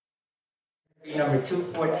Number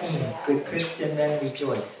 214, Good Christian Men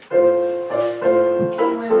Rejoice.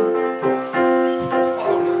 And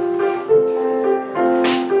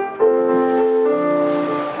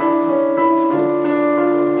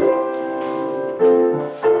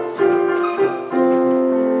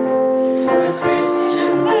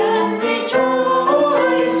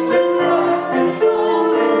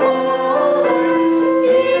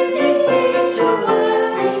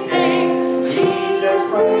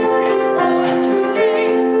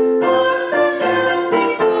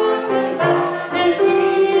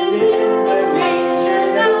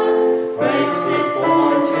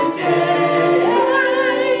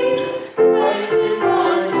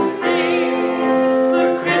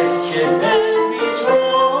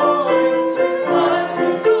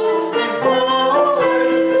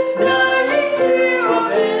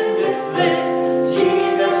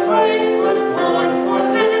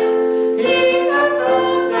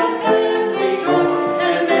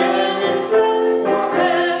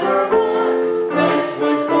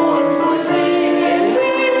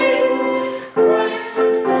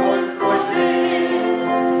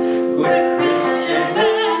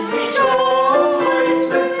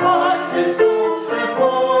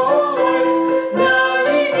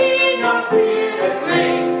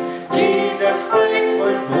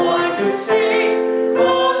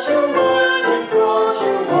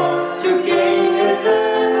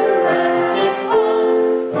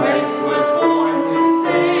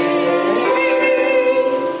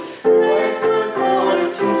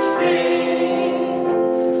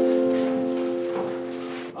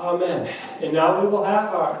women. And now we will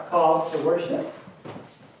have our call to worship.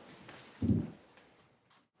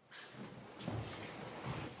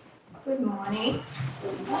 Good morning.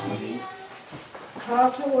 Good morning.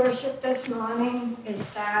 Call to worship this morning is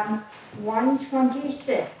Psalm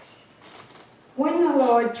 126. When the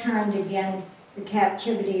Lord turned again the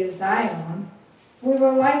captivity of Zion, we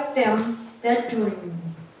were like them that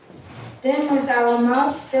dream. Then was our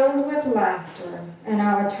mouth filled with laughter, and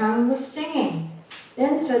our tongue with singing.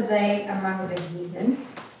 Then said they among the heathen,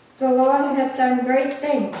 The Lord hath done great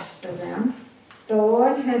things for them. The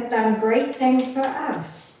Lord hath done great things for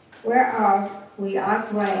us, whereof we are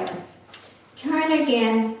glad. Turn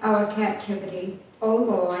again our captivity, O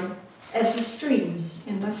Lord, as the streams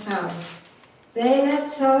in the south. They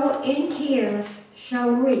that sow in tears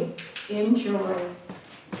shall reap in joy.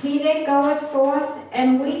 He that goeth forth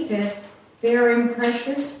and weepeth, bearing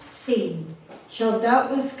precious seed, shall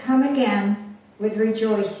doubtless come again with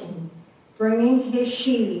rejoicing, bringing his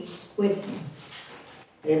sheaves with him.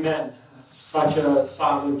 Amen. Such a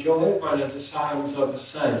psalm of joy, one of the psalms of the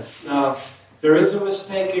saints. Now, there is a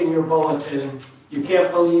mistake in your bulletin. You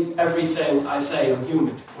can't believe everything I say. I'm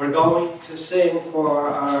human. We're going to sing for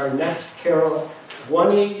our next carol,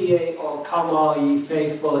 188, O Come All Ye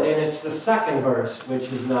Faithful, and it's the second verse,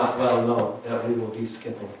 which is not well known, that we will be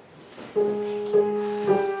skipping.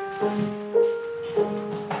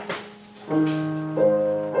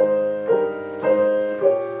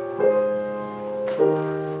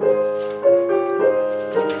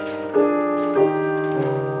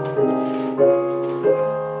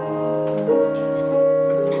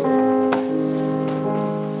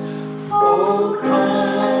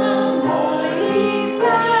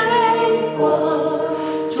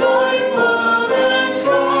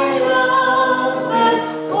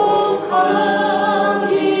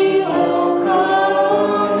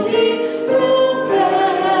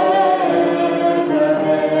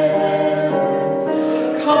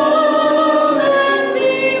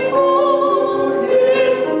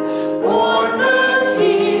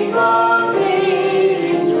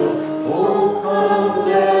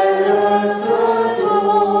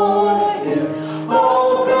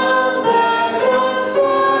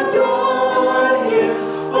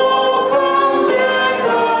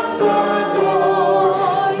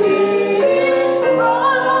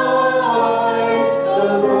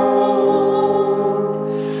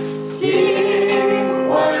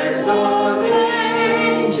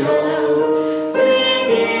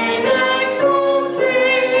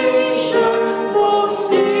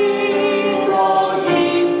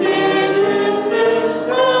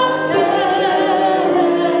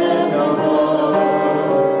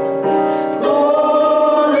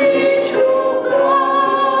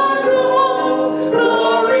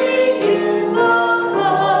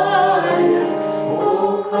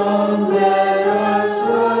 Let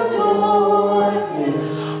us adore.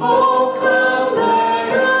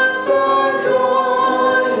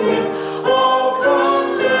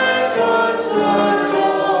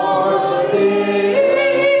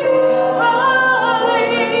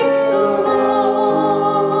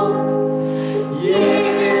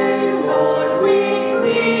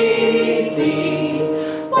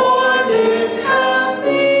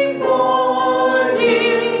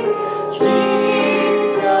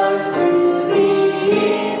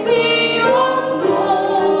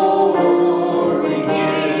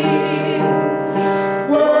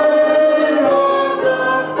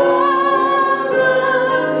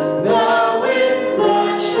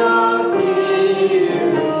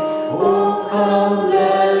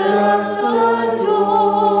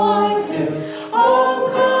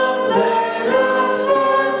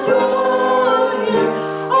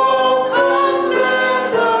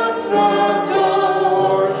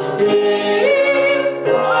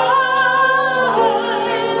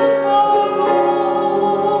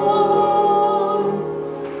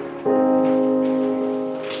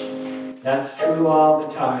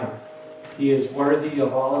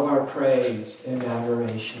 of all of our praise and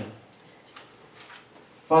adoration.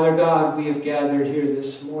 Father God, we have gathered here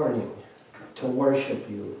this morning to worship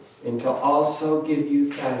you and to also give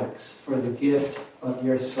you thanks for the gift of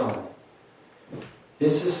your Son.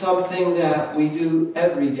 This is something that we do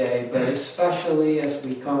every day, but especially as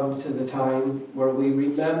we come to the time where we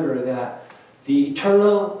remember that the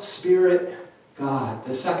eternal Spirit God,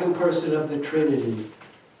 the second person of the Trinity,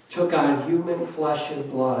 took on human flesh and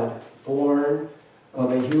blood, born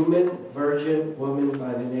of a human virgin woman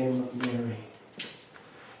by the name of Mary.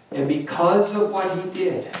 And because of what he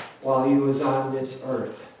did while he was on this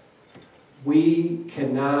earth, we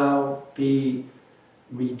can now be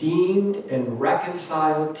redeemed and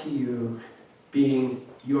reconciled to you, being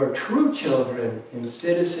your true children and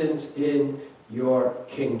citizens in your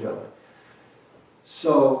kingdom.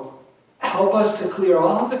 So help us to clear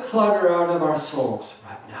all the clutter out of our souls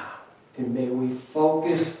right now. And may we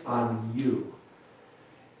focus on you.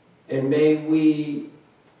 And may we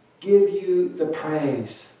give you the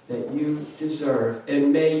praise that you deserve.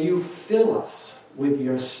 And may you fill us with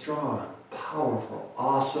your strong, powerful,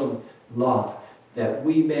 awesome love, that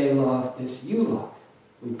we may love as you love.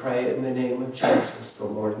 We pray in the name of Jesus, the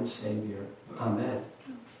Lord and Savior. Amen.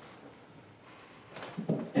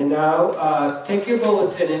 And now, take your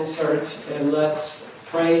bulletin inserts and let's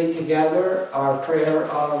pray together our prayer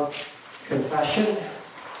of confession.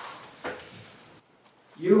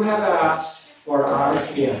 You have asked for our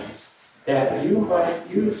hands, that you might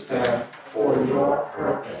use them for your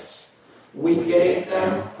purpose. We gave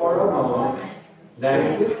them for a moment,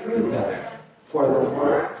 then withdrew them, for the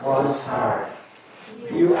work was hard.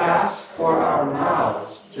 You asked for our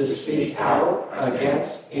mouths to speak out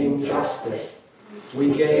against injustice.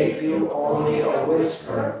 We gave you only a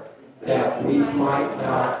whisper, that we might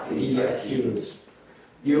not be accused.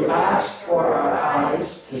 You asked for our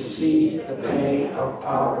eyes to see the pain of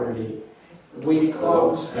poverty. We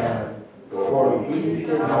closed them, for we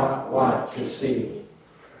did not want to see.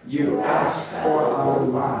 You asked for our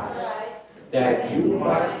lives, that you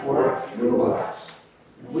might work through us.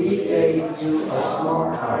 We gave you a small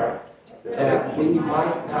heart, that we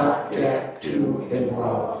might not get too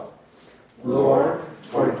involved. Lord,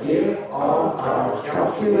 forgive all our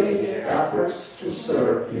calculated efforts to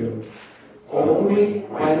serve you, only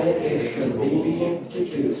when it is convenient to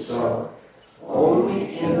do so,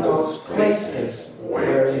 only in those places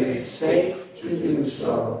where it is safe to do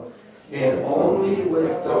so, and only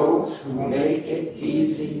with those who make it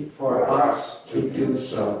easy for us to do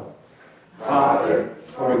so. Father,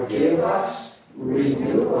 forgive us,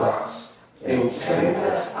 renew us, and send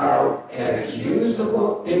us out as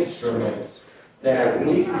usable instruments, that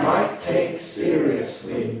we might take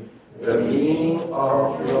seriously the meaning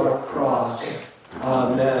of your cross.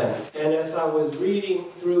 Amen. And as I was reading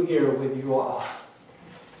through here with you all,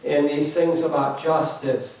 and these things about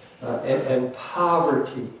justice and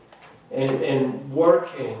poverty, and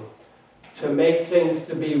working to make things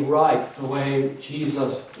to be right the way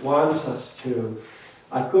Jesus wants us to,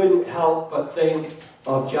 I couldn't help but think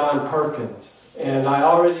of John Perkins. And I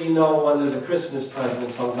already know one of the Christmas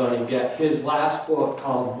presents I'm going to get, his last book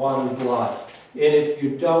called One Blood. And if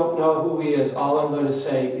you don't know who he is, all I'm going to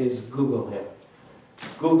say is Google him.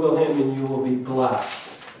 Google him and you will be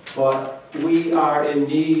blessed. But we are in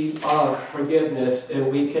need of forgiveness,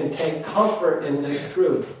 and we can take comfort in this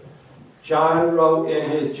truth. John wrote in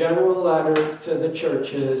his general letter to the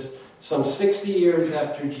churches some 60 years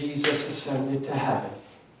after Jesus ascended to heaven,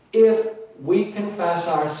 if we confess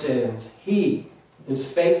our sins, he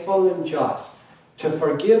is faithful and just to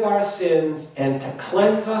forgive our sins and to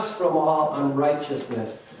cleanse us from all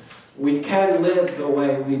unrighteousness. We can live the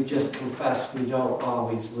way we've just confessed we don't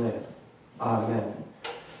always live. Amen.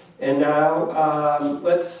 And now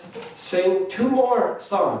let's sing two more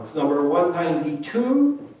songs. Number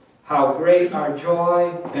 192, How Great Our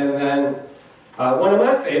Joy, and then one of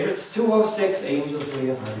my favorites, 206, Angels We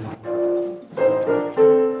Have Heard.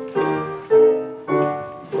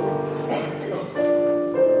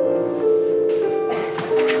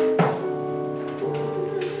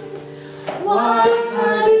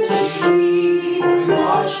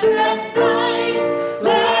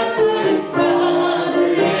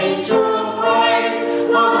 Joy,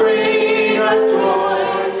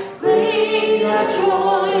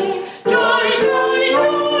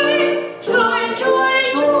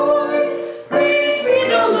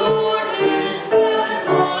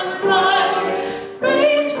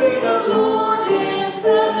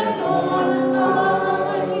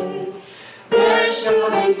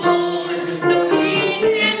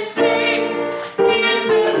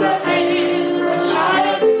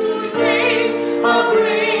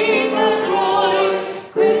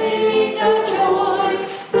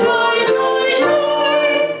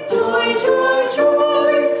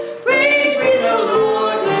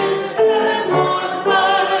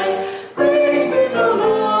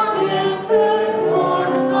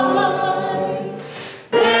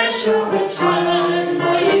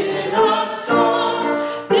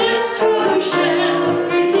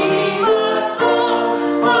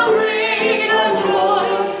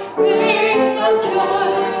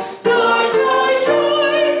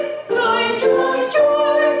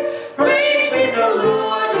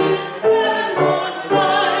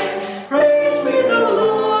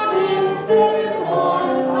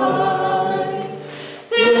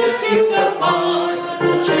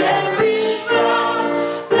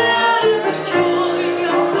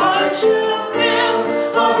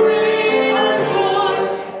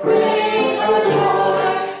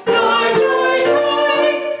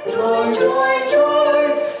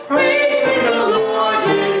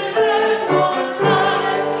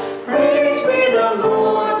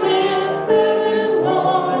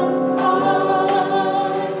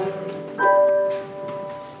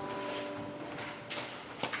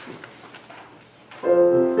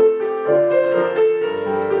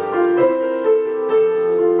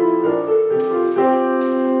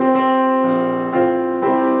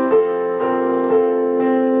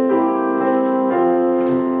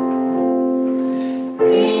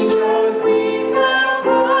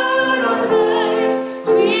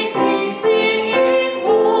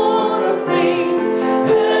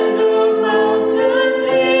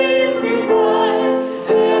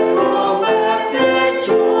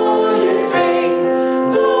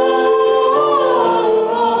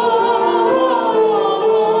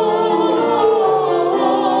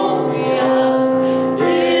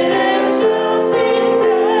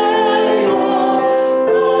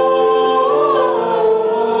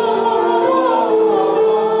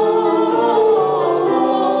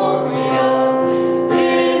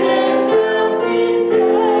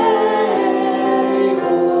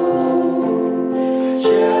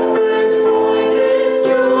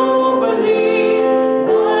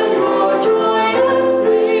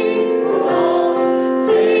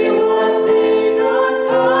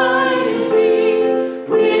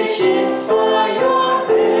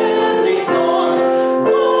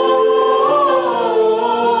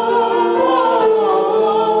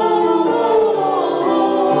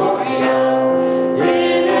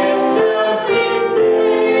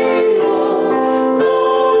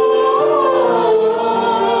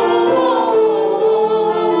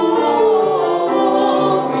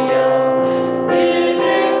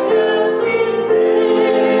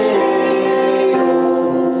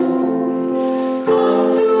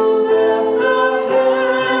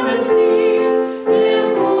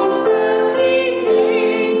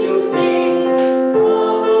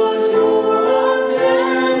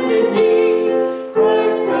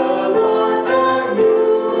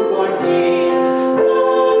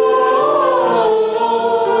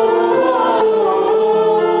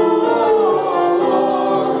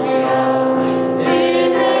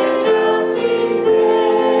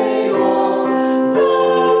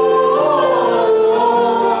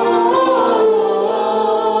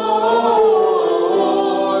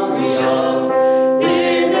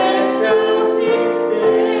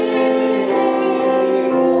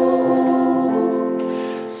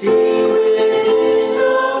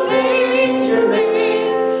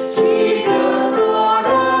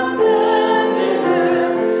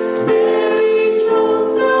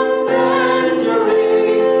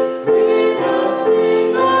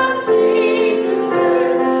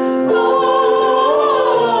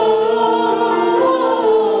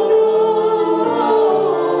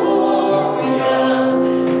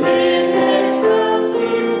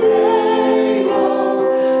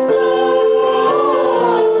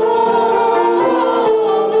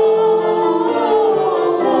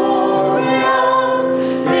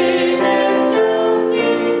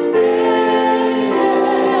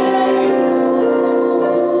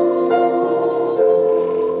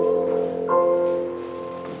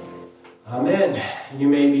 You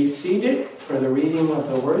may be seated for the reading of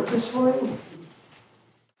the Word this morning.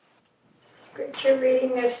 Scripture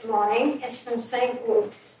reading this morning is from St.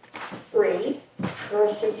 Luke 3,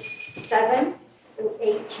 verses 7 through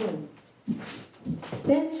 18.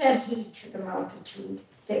 Then said he to the multitude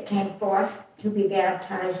that came forth to be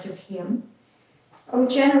baptized of him, O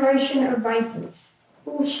generation of vipers,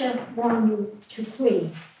 who shall warn you to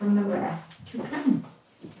flee from the wrath to come?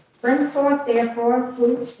 Bring forth therefore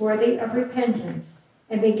fruits worthy of repentance,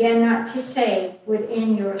 and begin not to say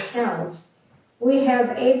within yourselves, We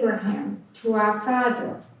have Abraham to our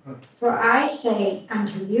father. For I say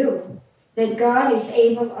unto you, that God is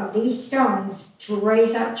able of these stones to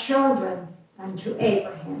raise up children unto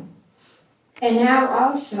Abraham. And now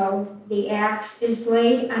also the axe is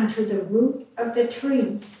laid unto the root of the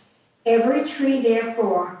trees. Every tree,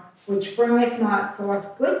 therefore, which bringeth not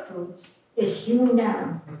forth good fruits, is hewn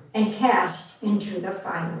down and cast into the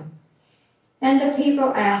fire. And the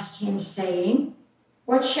people asked him, saying,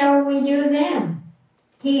 What shall we do then?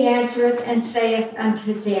 He answereth and saith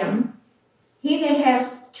unto them, He that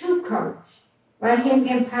hath 2 coats, let him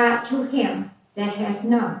impart to him that hath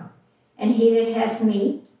none. And he that hath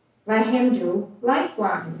meat, let him do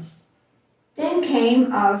likewise. Then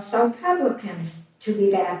came also publicans to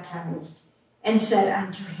be baptized, and said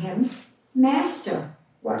unto him, Master,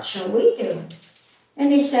 what shall we do?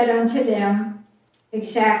 And he said unto them,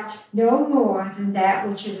 Exact no more than that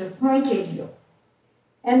which is appointed you.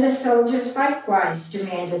 And the soldiers likewise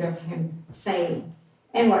demanded of him, saying,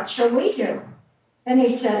 And what shall we do? And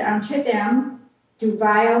he said unto them, Do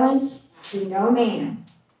violence to no man,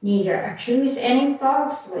 neither accuse any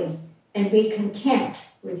falsely, and be content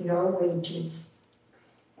with your wages.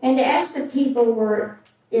 And as the people were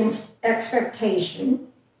in expectation,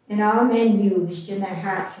 and all men mused in their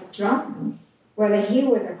hearts of John, whether he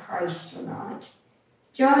were the Christ or not,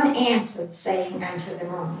 John answered, saying unto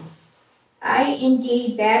them all, I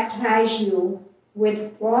indeed baptize you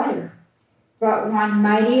with water, but one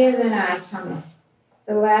mightier than I cometh,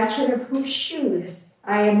 the latchet of whose shoes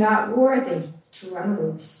I am not worthy to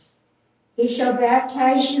unloose. He shall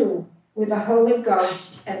baptize you with the Holy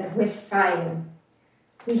Ghost and with fire,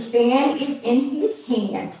 whose fan is in his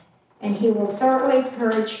hand, and he will thoroughly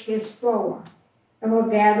purge his floor, and will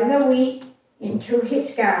gather the wheat into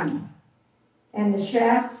his garner, and the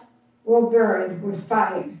chaff will burn with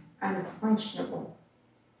fire unquenchable.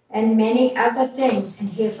 And many other things in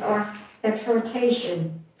his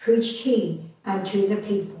exhortation preached he unto the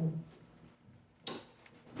people.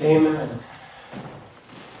 Amen.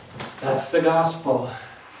 That's the gospel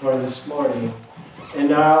for this morning. And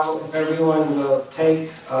now, if everyone will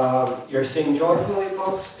take your Sing Joyfully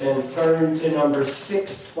books and turn to number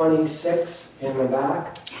 626 in the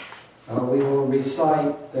back, we will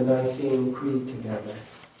recite the Nicene Creed together.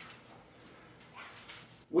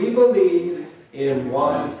 We believe in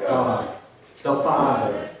one God, the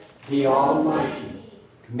Father, the Almighty,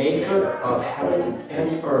 maker of heaven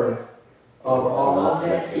and earth, of all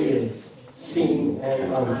that is, seen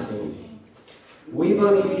and unseen. We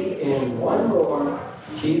believe in one Lord,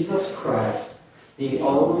 Jesus Christ, the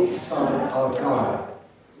only Son of God,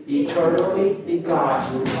 eternally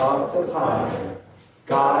begotten of the Father,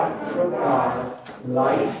 God from God,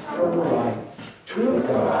 light from light, true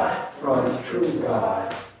God from true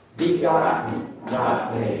God, begotten,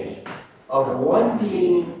 not made, of one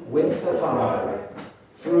being with the Father.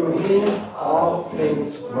 Through him all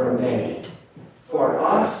things were made. For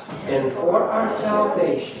us and for our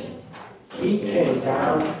salvation, he came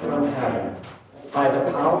down from heaven. By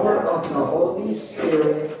the power of the Holy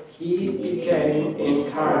Spirit, he became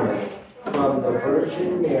incarnate from the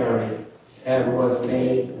Virgin Mary and was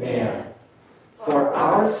made man. For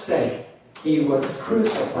our sake, he was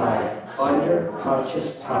crucified under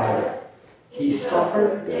Pontius Pilate. He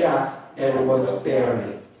suffered death and was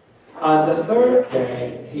buried. On the 3rd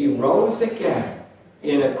day, he rose again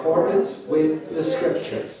in accordance with the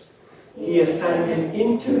Scriptures. He ascended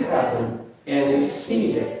into heaven and is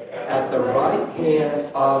seated at the right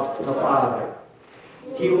hand of the Father.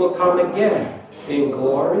 He will come again in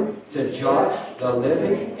glory to judge the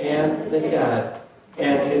living and the dead,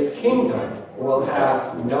 and his kingdom will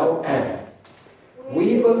have no end.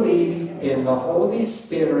 We believe in the Holy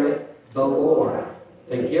Spirit, the Lord,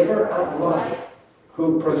 the giver of life,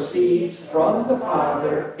 who proceeds from the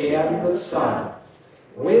Father and the Son.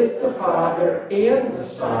 With the Father and the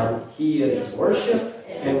Son, he is worshipped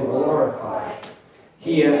and glorified.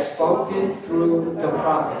 He has spoken through the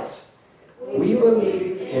prophets. We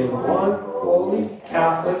believe in one holy,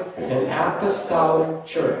 Catholic, and apostolic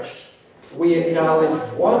church. We acknowledge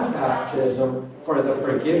one baptism for the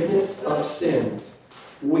forgiveness of sins.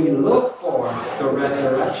 we look for the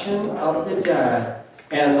resurrection of the dead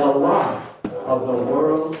and the life of the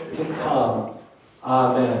world to come.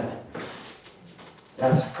 Amen.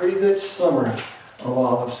 That's a pretty good summary of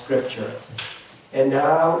all of Scripture. And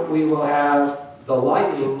now we will have the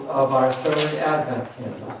lighting of our third Advent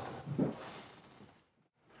candle.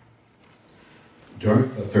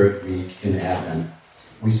 During the third week in Advent,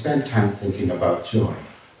 we spend time thinking about joy.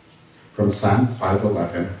 From Psalm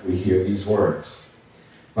 5:11, we hear these words,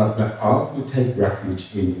 "But let all who take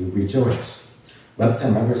refuge in you rejoice. Let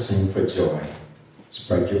them ever sing for joy.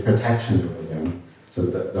 Spread your protection over them, so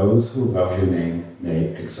that those who love your name may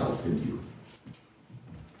exult in you."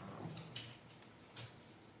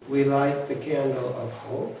 We light the candle of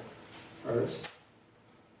hope first,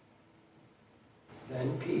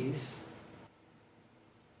 then peace,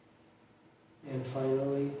 and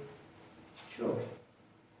finally joy.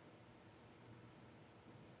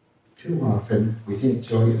 Too often, we think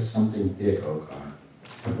joy is something big, oh God.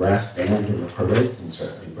 A brass band or a parade can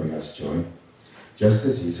certainly bring us joy. Just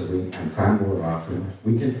as easily, and far more often,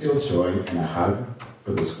 we can feel joy in a hug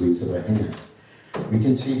or the squeeze of a hand. We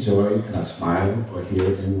can see joy in a smile or hear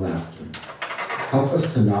it in laughter. Help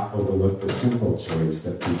us to not overlook the simple joys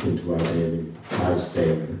that peek into our lives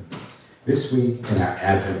daily. This week in our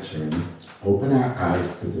Advent journey, open our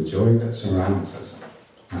eyes to the joy that surrounds us.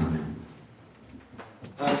 Amen.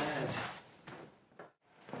 Amen.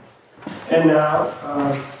 And now,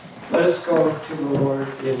 let us go to the Lord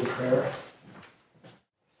in prayer.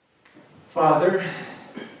 Father,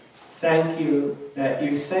 thank you that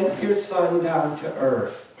you sent your Son down to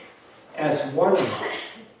earth as one of us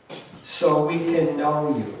so we can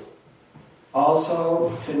know you.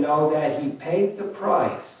 Also, to know that he paid the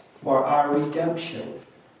price for our redemption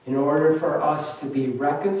in order for us to be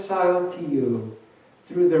reconciled to you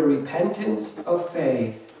through the repentance of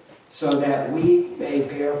faith, so that we may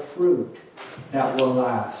bear fruit that will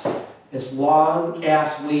last as long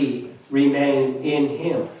as we remain in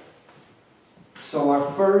him. So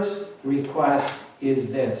our first request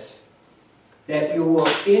is this, that you will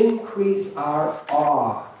increase our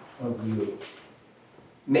awe of you.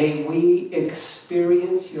 May we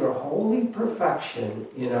experience your holy perfection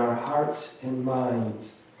in our hearts and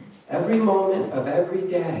minds every moment of every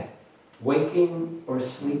day, waking or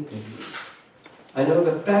sleeping. I know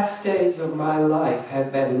the best days of my life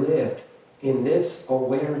have been lived in this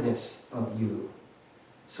awareness of you.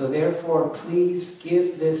 So therefore, please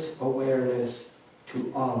give this awareness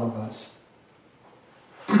to all of us.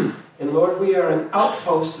 And Lord, we are an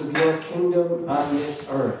outpost of your kingdom on this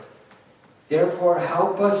earth. Therefore,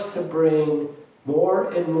 help us to bring more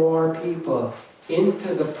and more people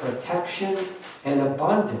into the protection and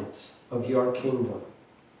abundance of your kingdom.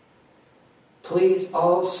 Please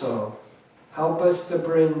also help us to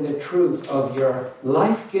bring the truth of your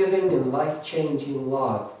life-giving and life-changing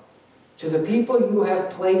love to the people you have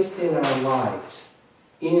placed in our lives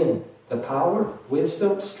in the power,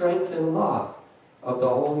 wisdom, strength, and love of the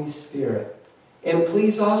Holy Spirit. And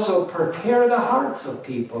please also prepare the hearts of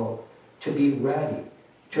people to be ready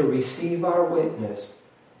to receive our witness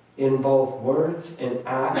in both words and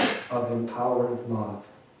acts of empowered love.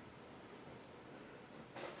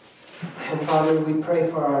 And Father, we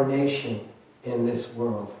pray for our nation in this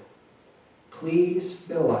world. Please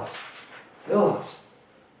fill us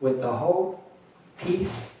with the hope,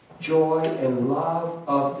 peace, joy, and love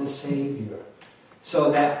of the Savior,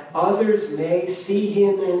 so that others may see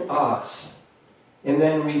him in us and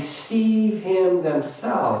then receive him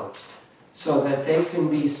themselves, so that they can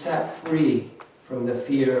be set free from the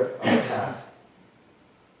fear of death.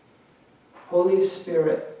 Holy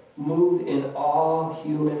Spirit, move in all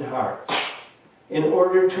human hearts in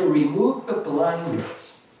order to remove the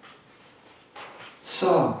blindness,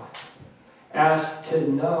 so as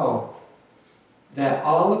to know that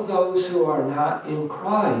all of those who are not in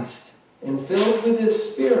Christ and filled with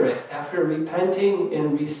his Spirit after repenting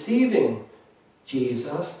and receiving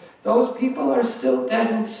Jesus, those people are still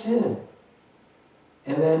dead in sin.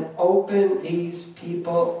 And then open these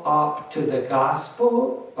people up to the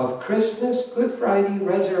gospel of Christmas, Good Friday,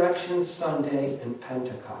 Resurrection Sunday, and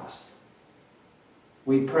Pentecost.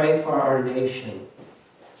 We pray for our nation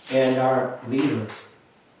and our leaders,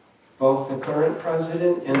 both the current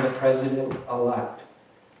president and the president-elect,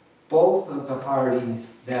 both of the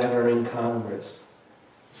parties that are in Congress,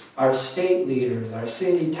 our state leaders, our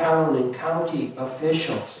city, town, and county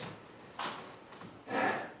officials.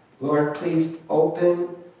 Lord, please open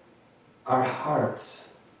our hearts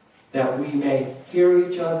that we may hear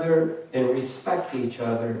each other and respect each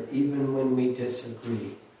other even when we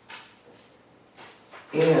disagree.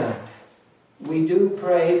 And we do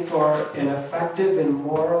pray for an effective and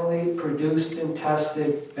morally produced and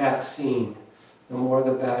tested vaccine. The more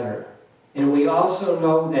the better. And we also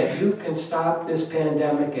know that you can stop this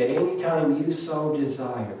pandemic at any time you so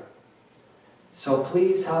desire. So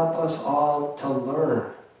please help us all to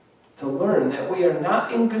learn that we are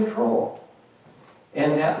not in control,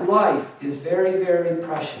 and that life is very, very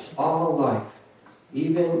precious, all life,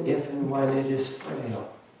 even if and when it is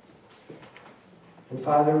frail. And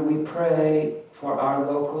Father, we pray for our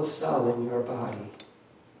local cell in your body.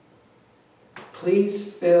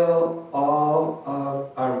 Please fill all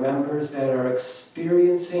of our members that are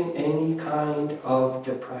experiencing any kind of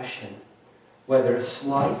depression, whether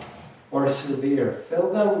slight or severe.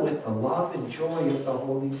 Fill them with the love and joy of the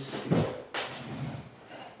Holy Spirit.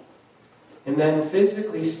 And then,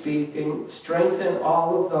 physically speaking, strengthen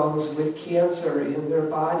all of those with cancer in their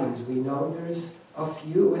bodies. We know there's a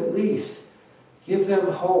few at least. Give them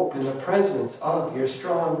hope in the presence of your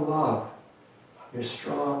strong love. Your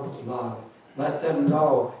strong love. Let them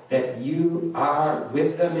know that you are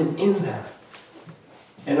with them and in them.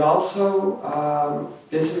 And also,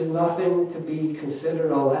 this is nothing to be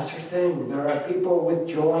considered a lesser thing. There are people with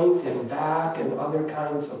joint and back and other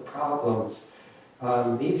kinds of problems.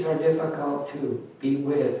 These are difficult to be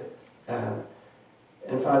with them.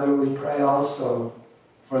 And Father, we pray also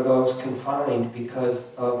for those confined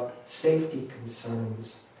because of safety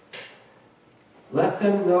concerns. Let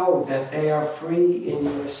them know that they are free in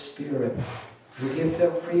your spirit. And give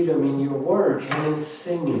them freedom in your word and in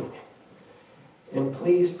singing. And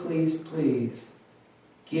please, please, please,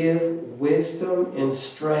 give wisdom and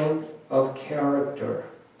strength of character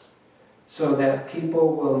so that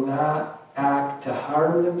people will not act to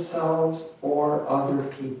harm themselves or other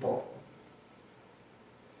people.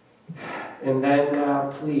 And then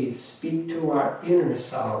now, please, speak to our inner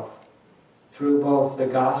self through both the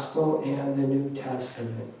Gospel and the New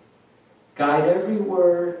Testament. Guide every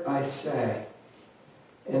word I say,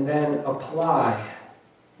 and then apply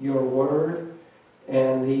your word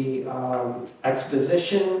and the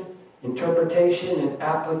exposition, interpretation, and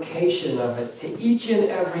application of it to each and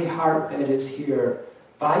every heart that is here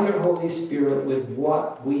by your Holy Spirit with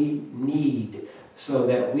what we need so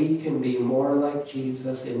that we can be more like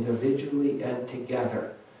Jesus individually and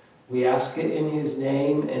together. We ask it in his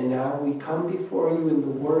name, and now we come before you in the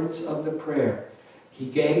words of the prayer he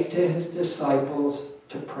gave to his disciples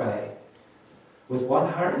to pray. With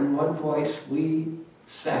one heart and one voice we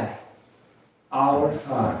say, Our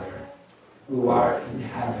Father, who art in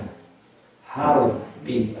heaven, hallowed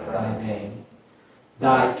be thy name.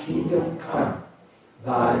 Thy kingdom come,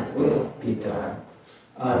 thy will be done,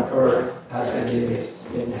 on earth as it is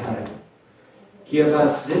in heaven. Give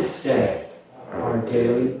us this day our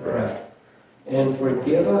daily bread, and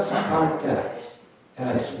forgive us our debts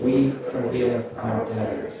as we forgive our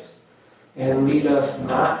debtors. And lead us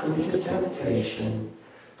not into temptation,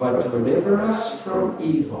 but deliver us from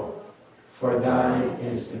evil. For thine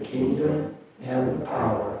is the kingdom and the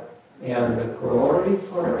power and the glory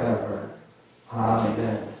forever.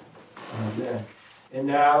 Amen. Amen. And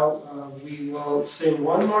now we will sing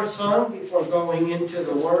one more song before going into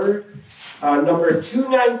the Word. Number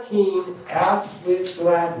 219, Ask with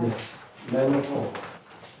Gladness, Men of Hope.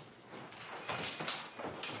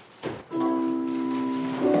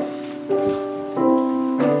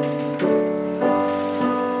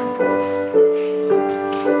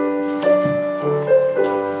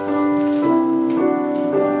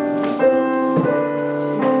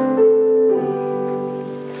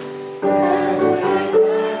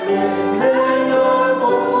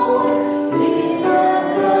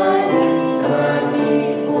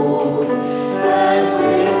 As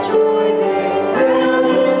with joy they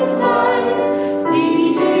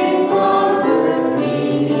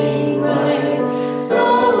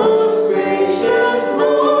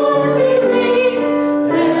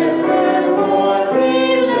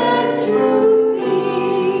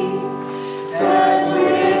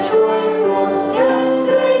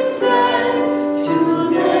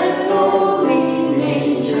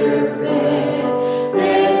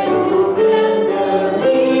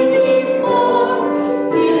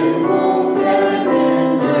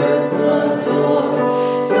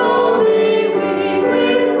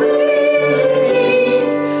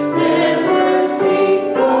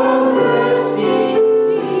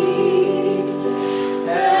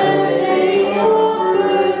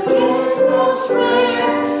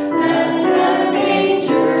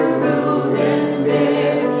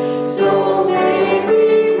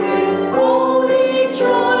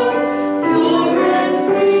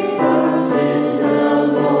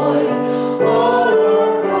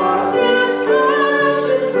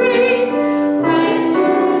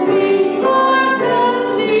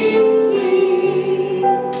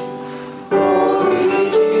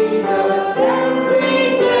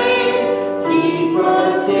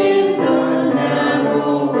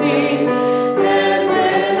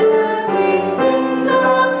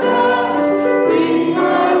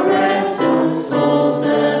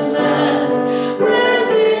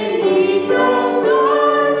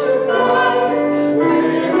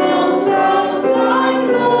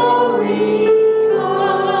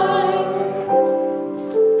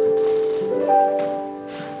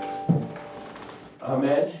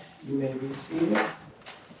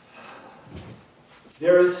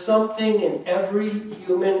is something in every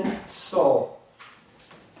human soul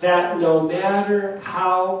that no matter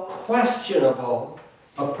how questionable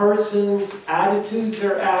a person's attitudes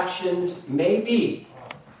or actions may be,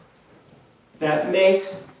 that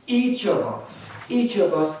makes each of us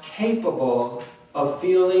capable of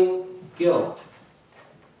feeling guilt,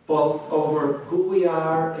 both over who we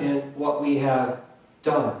are and what we have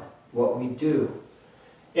done, what we do.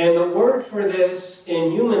 And the word for this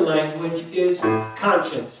in human language is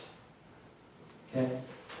conscience. Okay?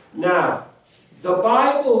 Now, the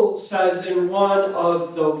Bible says in one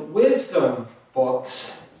of the wisdom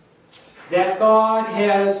books that God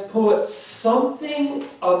has put something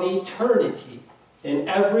of eternity in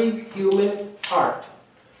every human heart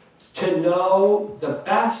to know the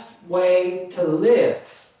best way to live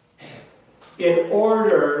in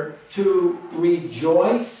order to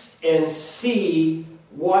rejoice and see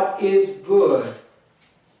what is good,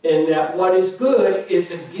 and that what is good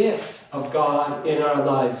is a gift of God in our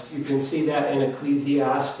lives. You can see that in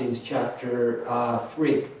Ecclesiastes chapter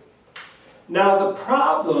 3. Now the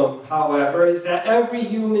problem, however, is that every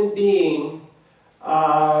human being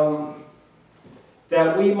that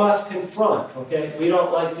we must confront, okay? We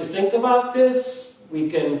don't like to think about this. We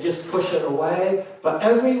can just push it away. But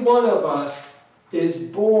every one of us is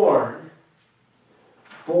born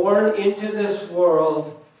into this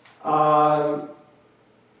world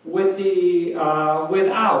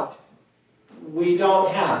without. We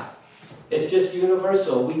don't have. It's just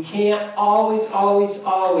universal. We can't always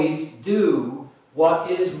do what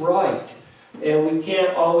is right. And we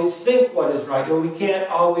can't always think what is right. And we can't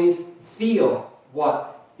always feel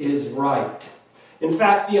what is right. In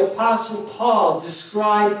fact, the Apostle Paul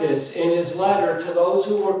described this in his letter to those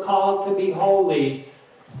who were called to be holy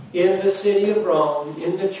in the city of Rome,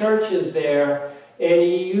 in the churches there, and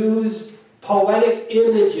he used poetic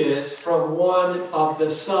images from one of the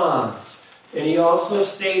Psalms. And he also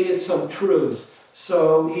stated some truths.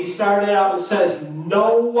 So he started out and says,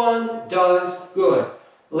 no one does good.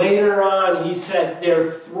 Later on, he said,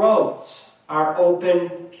 their throats are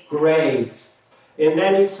open graves. And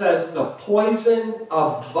then he says, the poison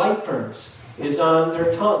of vipers is on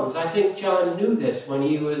their tongues. I think John knew this when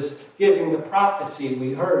he was giving the prophecy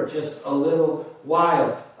we heard just a little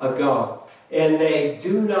while ago. And they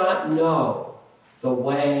do not know the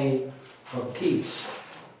way of peace.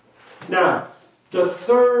 Now, the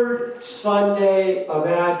third Sunday of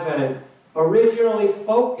Advent originally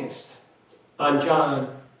focused on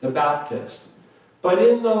John the Baptist. But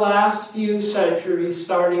in the last few centuries,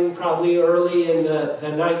 starting probably early in the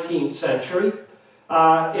 19th century,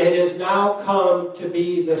 it has now come to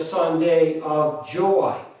be the Sunday of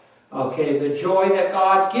joy. Okay, the joy that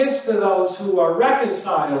God gives to those who are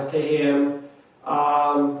reconciled to Him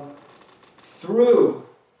through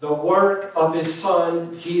the work of His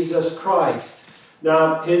Son, Jesus Christ.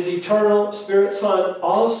 Now, His eternal Spirit Son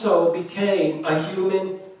also became a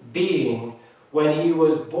human being when He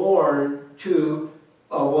was born to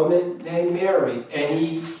a woman named Mary. And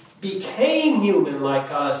He became human like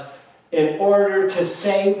us in order to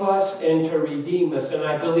save us and to redeem us. And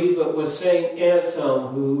I believe it was St.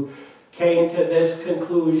 Anselm who came to this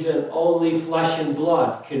conclusion: only flesh and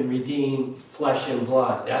blood can redeem flesh and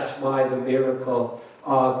blood. That's why the miracle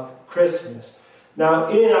of Christmas. Now,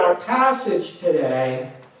 in our passage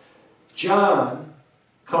today, John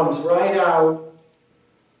comes right out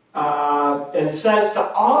and says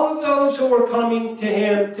to all of those who were coming to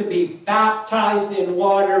him to be baptized in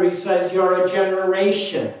water, he says, you're a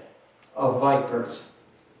generation of vipers.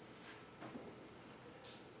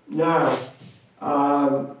 Now,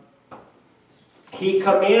 he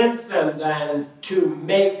commands them then to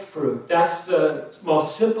make fruit. That's the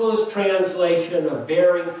most simplest translation of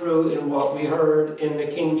bearing fruit in what we heard in the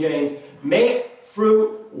King James. Make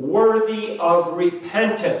fruit worthy of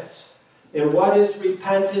repentance. And what is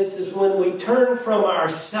repentance? Is when we turn from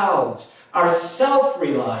ourselves, our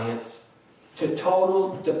self-reliance, to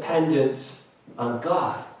total dependence on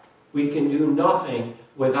God. We can do nothing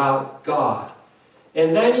without God.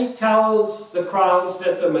 And then he tells the crowds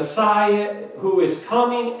that the Messiah who is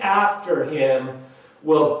coming after him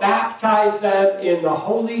will baptize them in the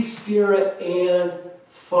Holy Spirit and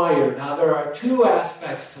fire. Now, there are two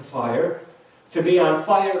aspects to fire: to be on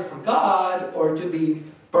fire for God, or to be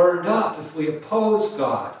burned up if we oppose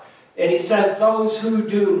God. And he says those who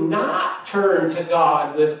do not turn to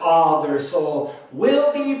God with all their soul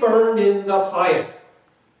will be burned in the fire.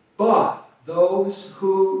 But those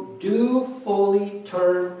who do fully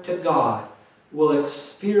turn to God will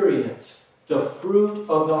experience the fruit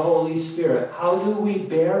of the Holy Spirit. How do we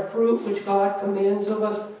bear fruit which God commands of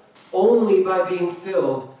us? Only by being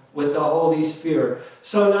filled with the Holy Spirit.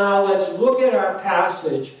 So now let's look at our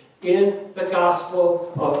passage in the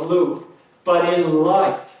Gospel of Luke, but in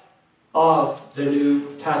light of the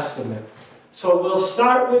New Testament. So we'll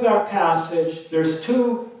start with our passage. There's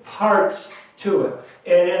two parts to it.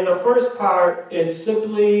 And in the first part, it's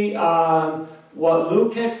simply what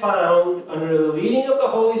Luke had found under the leading of the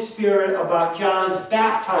Holy Spirit about John's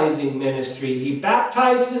baptizing ministry. He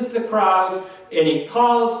baptizes the crowds and he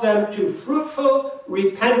calls them to fruitful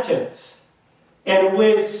repentance and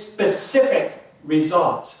with specific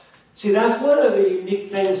results. See, that's one of the unique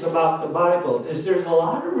things about the Bible, is there's a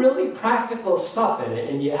lot of really practical stuff in it,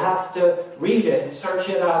 and you have to read it and search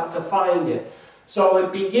it out to find it. So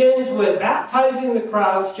it begins with baptizing the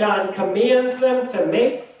crowds. John commands them to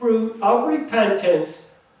make fruit of repentance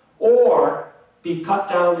or be cut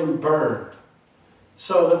down and burned.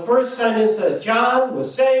 So the first sentence says, John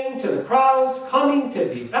was saying to the crowds coming to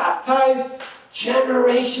be baptized,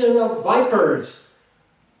 generation of vipers,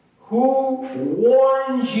 who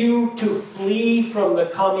warns you to flee from the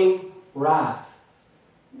coming wrath?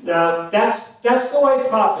 Now, that's the way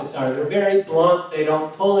prophets are. They're very blunt. They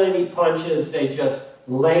don't pull any punches. They just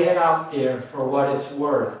lay it out there for what it's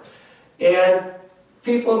worth. And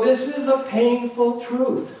people, this is a painful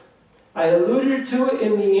truth. I alluded to it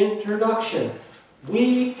in the introduction.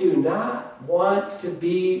 We do not want to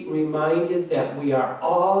be reminded that we are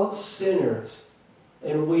all sinners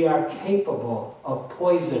and we are capable of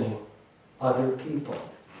poisoning other people.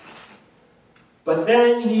 But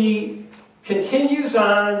then he continues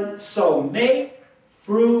on, so make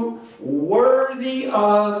fruit worthy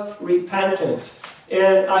of repentance.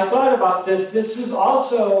 And I thought about this. This is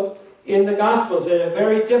also in the Gospels, in a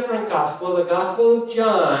very different Gospel, the Gospel of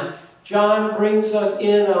John. John brings us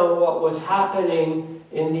in on what was happening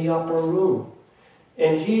in the upper room.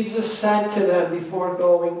 And Jesus said to them before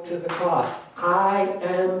going to the cross, I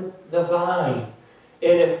am the vine.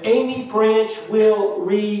 And if any branch will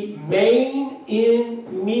remain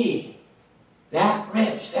in me, that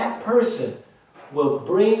branch, that person, will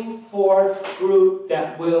bring forth fruit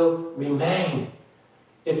that will remain.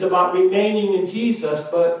 It's about remaining in Jesus,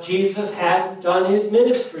 but Jesus hadn't done his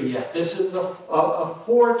ministry yet. This is a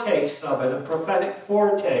foretaste of it, a prophetic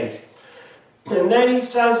foretaste. And then he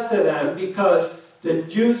says to them, because the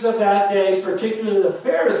Jews of that day, particularly the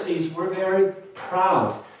Pharisees, were very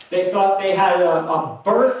proud. They thought they had a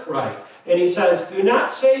birthright. And he says, do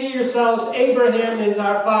not say to yourselves, Abraham is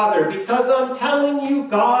our father, because I'm telling you,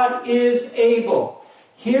 God is able.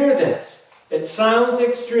 Hear this. It sounds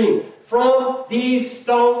extreme. From these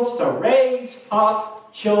stones to raise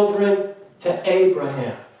up children to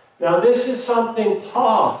Abraham. Now this is something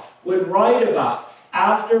Paul would write about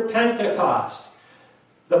after Pentecost.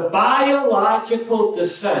 The biological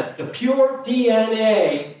descent, the pure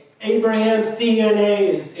DNA, Abraham's DNA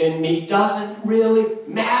is in me, doesn't really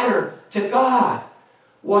matter to God.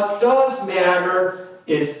 What does matter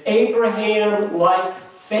is Abraham-like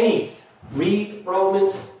faith. Read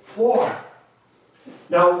Romans 4.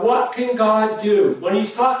 Now, what can God do? When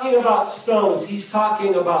he's talking about stones, he's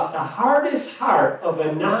talking about the hardest heart of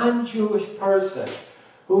a non-Jewish person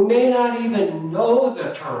who may not even know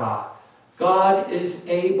the Torah. God is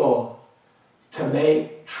able to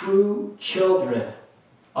make true children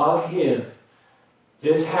of him.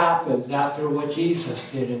 This happens after what Jesus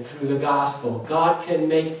did and through the gospel. God can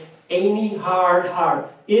make any hard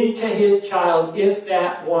heart into his child if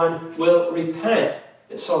that one will repent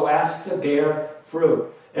so as to bear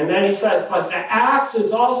fruit. And then he says, but the axe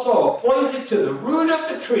is also appointed to the root of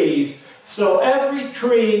the trees, so every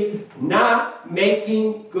tree not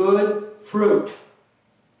making good fruit,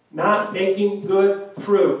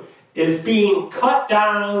 is being cut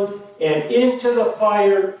down and into the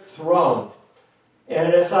fire thrown.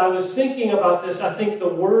 And as I was thinking about this, I think the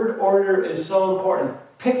word order is so important.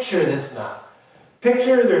 Picture this now.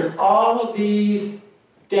 Picture there's all of these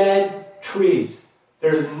dead trees.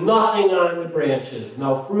 There's nothing on the branches.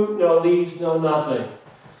 No fruit, no leaves, no nothing.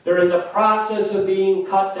 They're in the process of being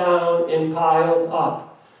cut down and piled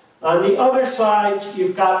up. On the other side,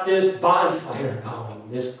 you've got this bonfire going.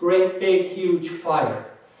 This great, big, huge fire.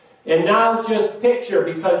 And now just picture,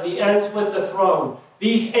 because he ends with the throne,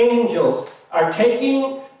 these angels are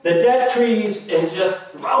taking the dead trees and just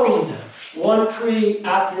throwing them, one tree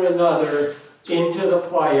after another, into the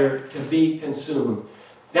fire to be consumed.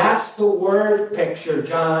 That's the word picture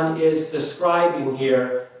John is describing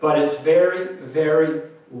here, but it's very, very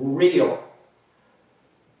real.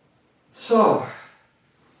 So,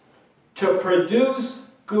 to produce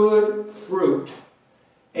good fruit,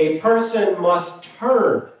 a person must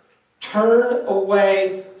turn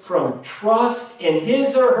away from trust in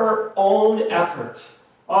his or her own efforts.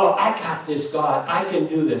 oh, I got this, God. I can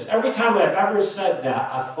do this. Every time I've ever said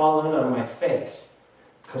that, I've fallen on my face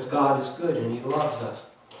because God is good and He loves us.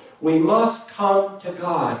 We must come to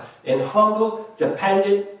God in humble,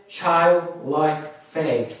 dependent, childlike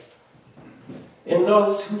faith. And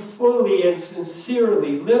those who fully and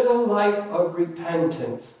sincerely live a life of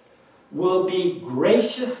repentance will be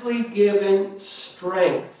graciously given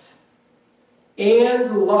strength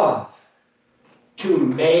and love to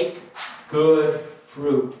make good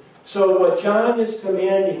fruit. So what John is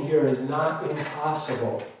commanding here is not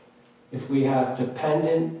impossible if we have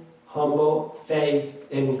dependent, humble faith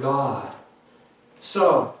in God.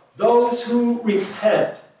 So those who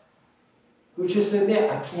repent, who just admit,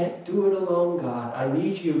 I can't do it alone, God. I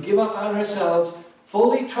need you. Give up on ourselves.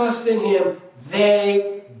 Fully trust in Him.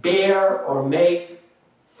 They bear or make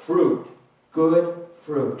fruit. Good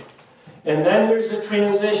fruit. And then there's a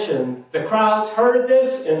transition. The crowds heard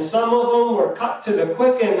this, and some of them were cut to the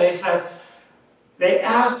quick, and they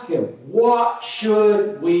asked Him, what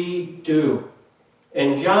should we do?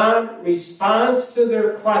 And John responds to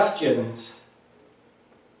their questions,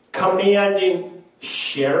 commanding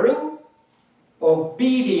sharing,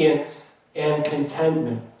 obedience, and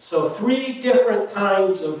contentment. So 3 different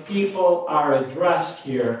kinds of people are addressed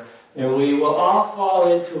here, and we will all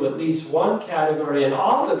fall into at least one category, and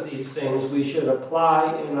all of these things we should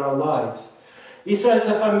apply in our lives. He says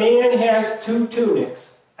if a man has 2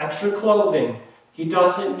 tunics, extra clothing, he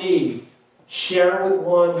doesn't need, share with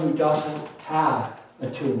one who doesn't have a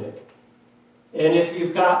tunic. And if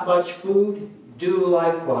you've got much food, do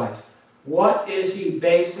likewise. What is he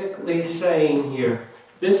basically saying here?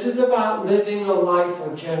 This is about living a life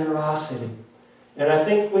of generosity. And I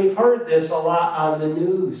think we've heard this a lot on the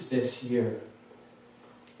news this year.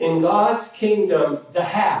 In God's kingdom, the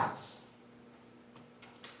haves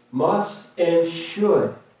must and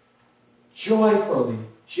should joyfully,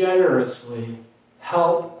 generously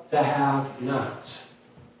help the have-nots.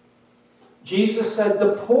 Jesus said,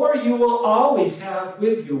 the poor you will always have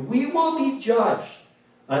with you. We will be judged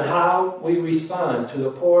on how we respond to the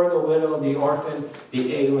poor, the widow, the orphan,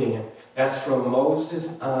 the alien. That's from Moses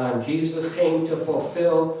on. Jesus came to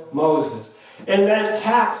fulfill Moses. And then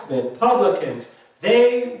taxmen, publicans,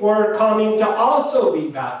 they were coming to also be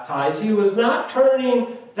baptized. He was not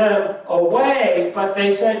turning them away, but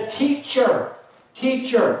they said, Teacher,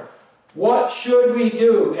 what should we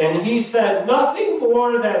do? And he said, nothing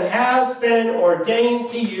more than has been ordained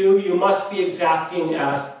to you. You must be exacting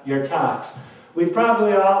as your tax. We've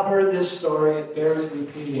probably all heard this story. It bears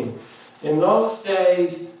repeating. In those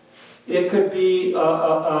days, it could be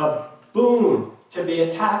a boon to be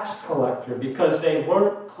a tax collector because they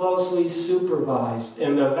weren't closely supervised.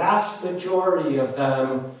 And the vast majority of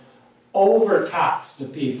them overtaxed the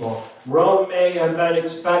people. Rome may have been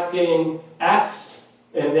expecting X,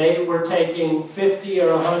 and they were taking 50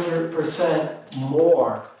 or 100%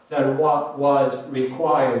 more than what was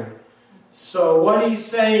required. So what he's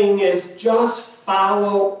saying is just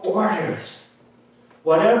follow orders.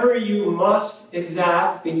 Whatever you must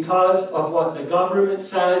exact because of what the government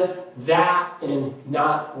says, that and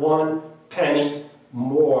not 1 penny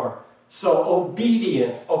more. So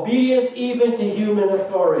obedience even to human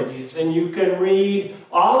authorities. And you can read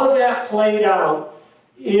all of that played out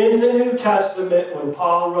in the New Testament when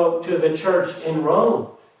Paul wrote to the church in Rome,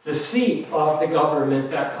 the seat of the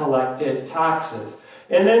government that collected taxes.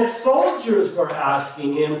 And then soldiers were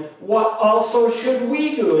asking him, what also should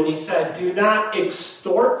we do? And he said, do not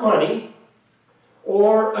extort money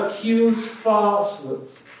or accuse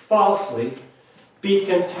falsely. Be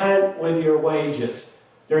content with your wages.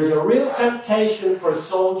 There's a real temptation for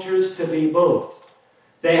soldiers to be bullies.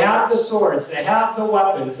 They have the swords, they have the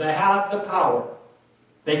weapons, they have the power.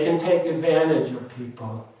 They can take advantage of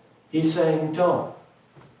people. He's saying, don't.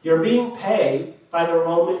 You're being paid by the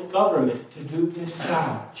Roman government to do this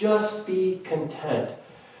job. Just be content.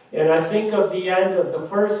 And I think of the end of the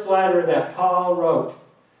first letter that Paul wrote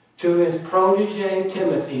to his protege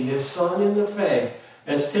Timothy, his son in the faith,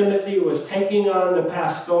 as Timothy was taking on the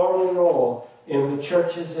pastoral role in the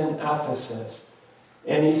churches in Ephesus.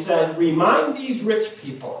 And he said, remind these rich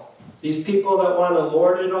people, these people that want to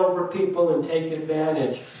lord it over people and take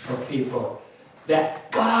advantage of people,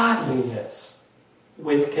 that godliness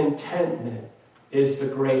with contentment is the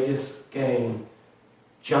greatest gain.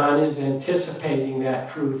 John is anticipating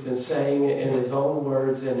that truth and saying it in his own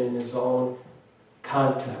words and in his own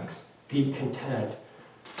context. Be content.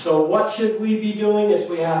 So what should we be doing as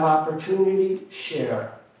we have opportunity?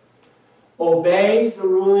 Share. Obey the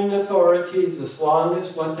ruling authorities as long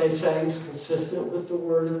as what they say is consistent with the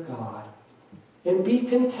Word of God. And be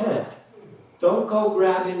content. Don't go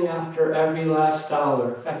grabbing after every last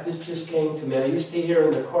dollar. In fact, this just came to me. I used to hear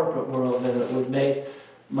in the corporate world, and it would make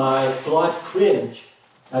my blood cringe.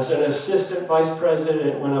 As an assistant vice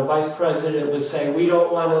president, when a vice president would say, we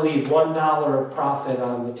don't want to leave $1 of profit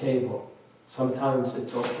on the table. Sometimes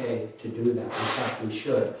it's okay to do that. In fact, we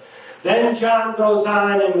should. Then John goes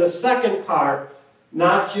on in the second part,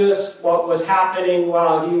 not just what was happening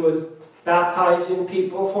while he was baptizing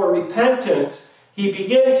people for repentance. He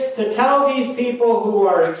begins to tell these people who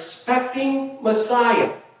are expecting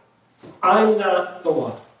Messiah, I'm not the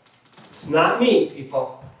one. It's not me,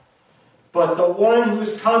 people. But the one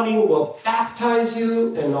who's coming will baptize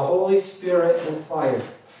you in the Holy Spirit and fire.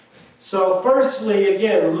 So firstly,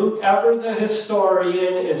 again, Luke, ever the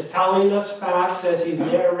historian, is telling us facts as he's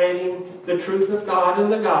narrating the truth of God in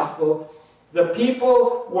the gospel. The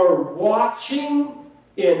people were watching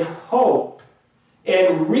in hope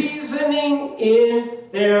and reasoning in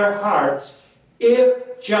their hearts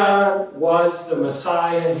if John was the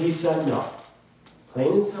Messiah. He said no.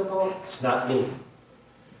 Plain and simple, it's not me.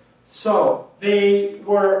 So they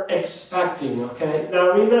were expecting, okay?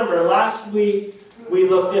 Now remember, last week we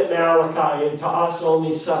looked at Malachi, and to us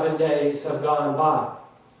only 7 days have gone by.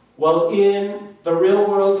 Well, in the real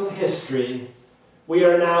world of history, we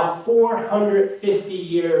are now 450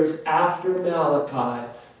 years after Malachi,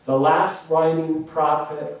 the last writing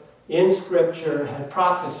prophet in Scripture had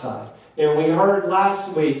prophesied. And we heard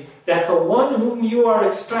last week that the one whom you are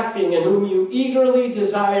expecting and whom you eagerly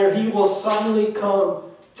desire, he will suddenly come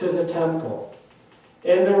to the temple.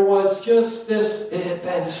 And there was just this, it had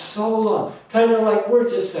been so long. Kind of like we're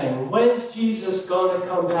just saying, when's Jesus going to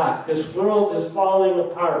come back? This world is falling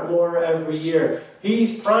apart more every year.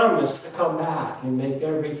 He's promised to come back and make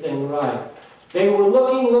everything right. They were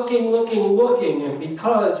looking, and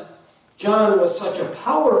because John was such a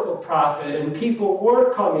powerful prophet and people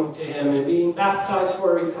were coming to him and being baptized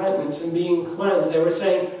for repentance and being cleansed, they were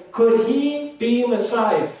saying, could he be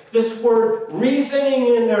Messiah? This word,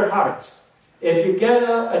 reasoning in their hearts. If you get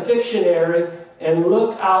a dictionary and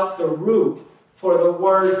look out the root for the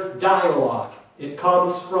word dialogue, it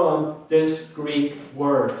comes from this Greek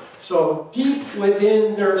word. So deep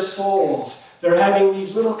within their souls, they're having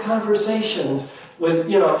these little conversations with,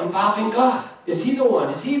 involving God. Is he the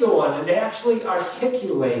one? Is he the one? And they actually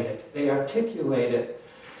articulate it. They articulate it.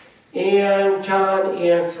 And John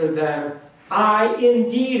answered them, I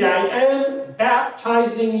am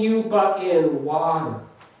baptizing you, but in water.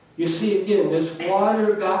 You see, again, this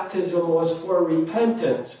water baptism was for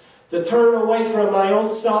repentance, to turn away from my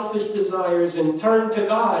own selfish desires and turn to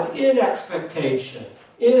God in expectation,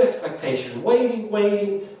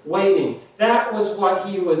 waiting. That was what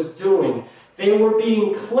he was doing. They were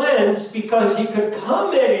being cleansed because he could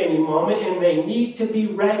come at any moment, and they need to be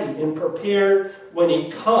ready and prepared when he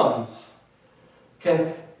comes.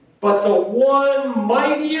 Okay? But the one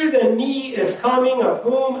mightier than me is coming, of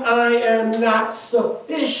whom I am not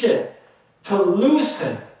sufficient to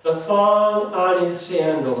loosen the thong on his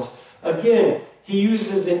sandals. Again, he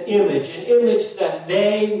uses an image that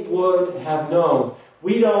they would have known.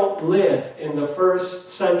 We don't live in the first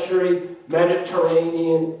century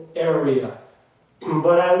Mediterranean area.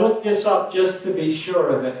 But I looked this up just to be sure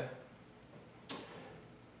of it.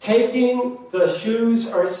 Taking the shoes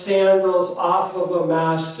or sandals off of a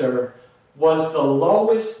master was the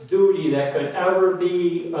lowest duty that could ever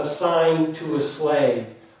be assigned to a slave.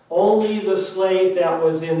 Only the slave that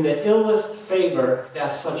was in the illest favor, if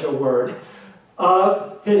that's such a word,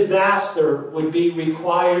 of his master would be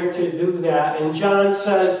required to do that. And John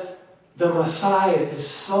says, the Messiah is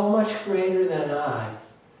so much greater than I.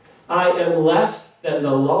 I am less than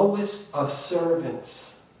the lowest of servants.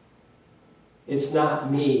 It's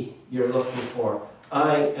not me you're looking for.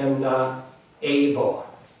 I am not able.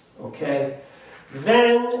 Okay?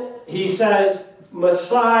 Then he says,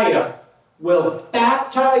 Messiah will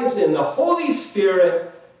baptize in the Holy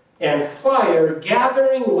Spirit and fire,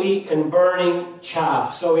 gathering wheat and burning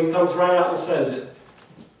chaff. So he comes right out and says it.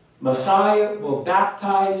 Messiah will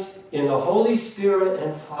baptize in the Holy Spirit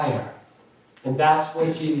and fire. And that's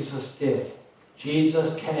what Jesus did.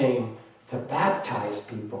 Jesus came to baptize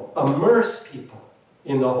people, immerse people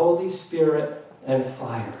in the Holy Spirit and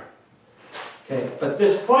fire. Okay, but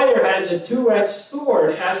this fire has a two-edged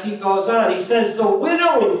sword as he goes on. He says the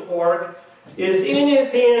winnowing fork is in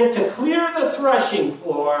his hand to clear the threshing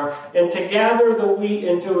floor and to gather the wheat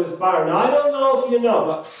into his barn. Now, I don't know if you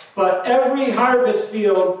know, but every harvest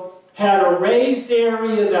field had a raised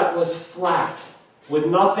area that was flat with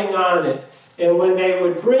nothing on it. And when they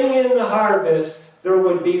would bring in the harvest, there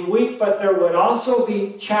would be wheat, but there would also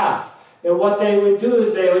be chaff. And what they would do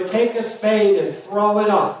is they would take a spade and throw it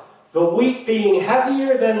up the wheat being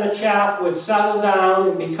heavier than the chaff would settle down,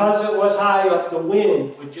 and because it was high up, the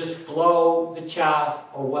wind would just blow the chaff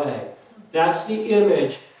away. That's the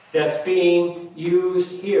image that's being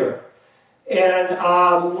used here. And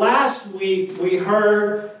last week we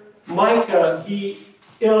heard Micah, he,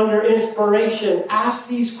 under inspiration, asked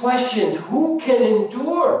these questions. Who can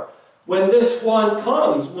endure when this one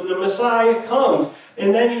comes, when the Messiah comes?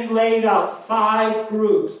 And then he laid out 5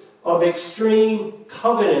 groups of extreme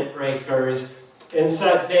covenant breakers and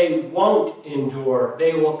said they won't endure.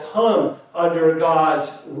 They will come under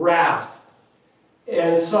God's wrath.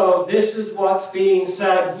 And so this is what's being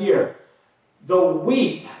said here. The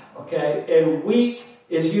wheat, okay, and wheat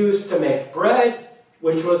is used to make bread,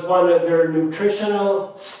 which was one of their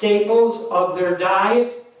nutritional staples of their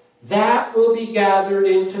diet. That will be gathered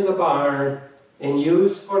into the barn and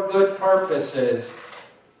used for good purposes.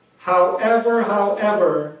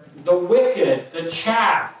 However, the wicked, the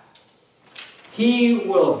chaff, he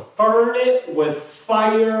will burn it with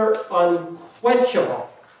fire unquenchable.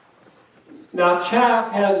 Now,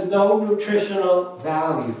 chaff has no nutritional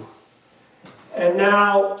value. And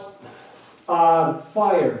now,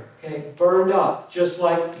 fire, okay, burned up, just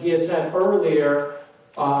like he had said earlier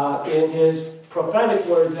in his prophetic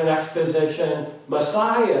words and exposition,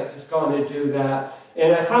 Messiah is going to do that.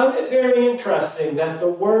 And I found it very interesting that the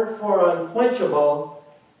word for unquenchable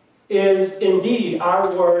is indeed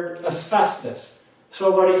our word asbestos. So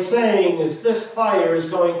what he's saying is this fire is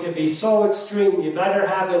going to be so extreme, you better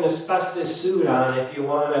have an asbestos suit on if you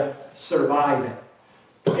want to survive it.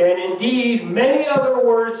 And indeed, many other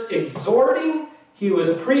words exhorting, he was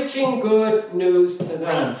preaching good news to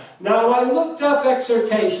them. Now, I looked up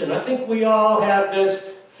exhortation. I think we all have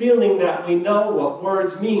this feeling that we know what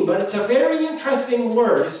words mean, but it's a very interesting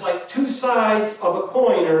word. It's like 2 sides of a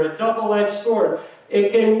coin or a double-edged sword.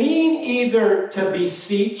 It can mean either to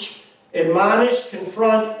beseech, admonish,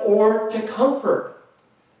 confront, or to comfort.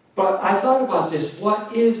 But I thought about this.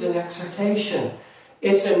 What is an exhortation?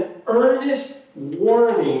 It's an earnest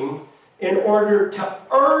warning in order to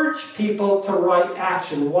urge people to right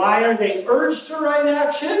action. Why are they urged to right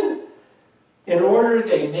action? In order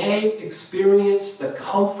they may experience the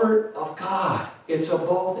comfort of God. It's a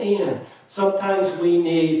both and. Sometimes we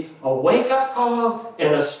need a wake-up call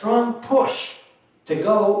and a strong push to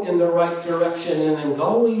go in the right direction, and then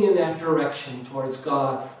going in that direction towards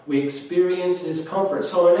God, we experience His comfort.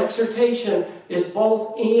 So an exhortation is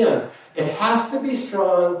both and. It has to be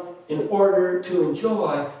strong in order to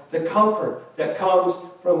enjoy the comfort that comes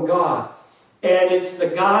from God. And it's the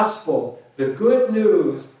gospel, the good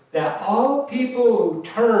news, that all people who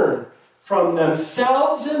turn from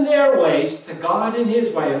themselves and their ways to God and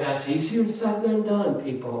His way, and that's easier said than done,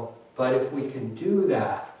 people, but if we can do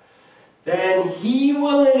that, then He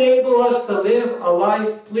will enable us to live a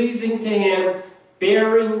life pleasing to Him,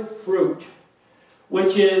 bearing fruit,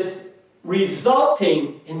 which is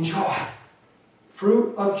resulting in joy.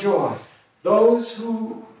 Fruit of joy. Those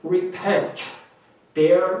who repent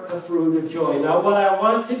bear the fruit of joy. Now, what I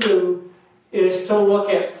want to do is to look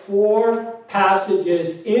at 4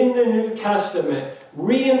 passages in the New Testament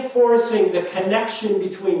reinforcing the connection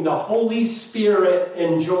between the Holy Spirit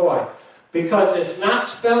and joy. Because it's not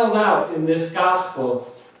spelled out in this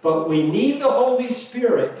gospel, but we need the Holy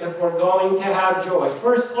Spirit if we're going to have joy.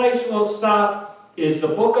 First place we'll stop is the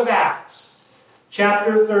book of Acts,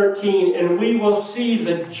 chapter 13, and we will see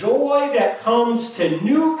the joy that comes to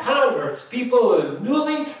new converts, people who have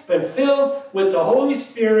newly been filled with the Holy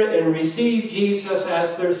Spirit and received Jesus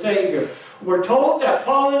as their Savior. We're told that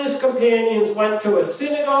Paul and his companions went to a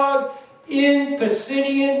synagogue in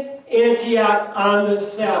Pisidian Antioch on the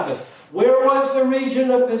Sabbath. Where was the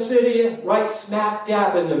region of Pisidia? Right smack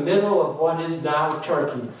dab in the middle of what is now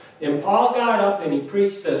Turkey. And Paul got up and he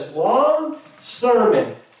preached this long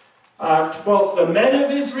sermon to both the men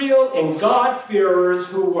of Israel and God-fearers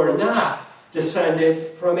who were not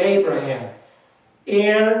descended from Abraham.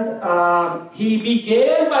 And he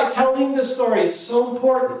began by telling the story, it's so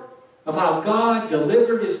important, of how God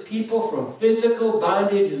delivered His people from physical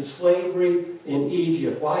bondage and slavery in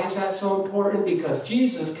Egypt. Why is that so important? Because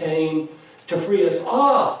Jesus came to free us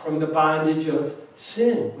all from the bondage of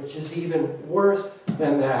sin, which is even worse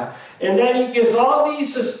than that. And then he gives all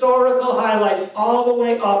these historical highlights all the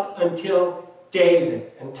way up until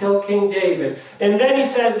David, until King David. And then he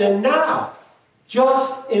says, and now,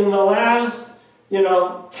 just in the last,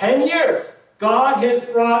 10 years, God has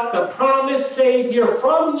brought the promised Savior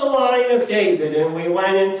from the line of David. And we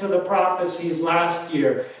went into the prophecies last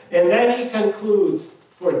year. And then he concludes,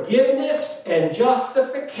 forgiveness and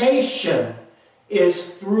justification is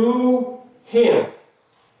through Him.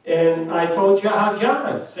 And And I told you how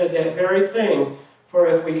John said that very thing, for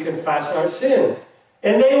if we confess our sins.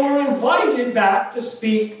 And they were invited back to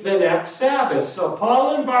speak the next Sabbath. So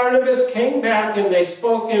Paul and Barnabas came back and they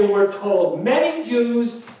spoke, and we're told many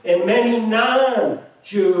Jews and many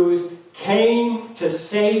non-Jews came to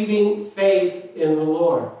saving faith in the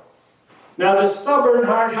Lord. Now the stubborn,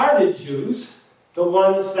 hard-hearted Jews, the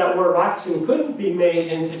ones that were rocks and couldn't be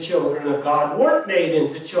made into children of God, weren't made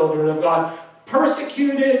into children of God,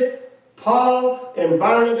 persecuted Paul and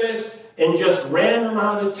Barnabas and just ran them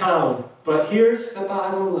out of town. But here's the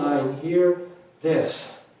bottom line. Hear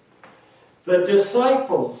this. The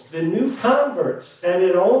disciples, the new converts that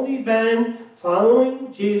had only been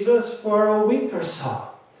following Jesus for a week or so,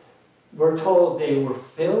 were told they were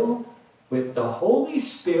filled with the Holy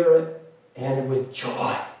Spirit and with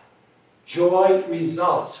joy. Joy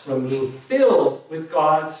results from being filled with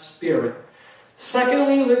God's Spirit.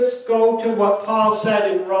 Secondly, let's go to what Paul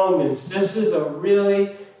said in Romans. This is a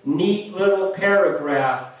really neat little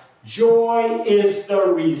paragraph. Joy is the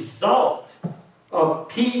result of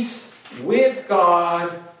peace with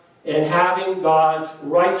God and having God's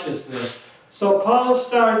righteousness. So Paul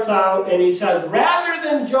starts out and he says, rather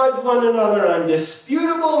than judge one another on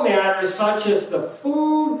disputable matters such as the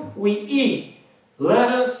food we eat, let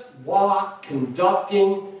us walk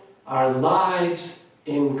conducting our lives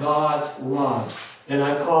in God's love. And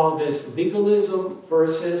I call this legalism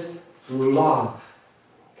versus love.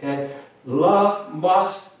 Okay? Love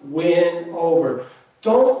must win over.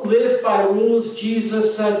 Don't live by rules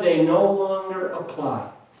Jesus said they no longer apply.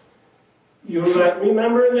 You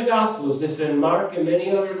remember in the Gospels, it's in Mark and many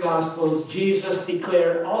other Gospels, Jesus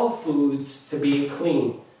declared all foods to be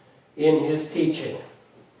clean in his teaching.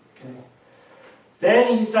 Okay?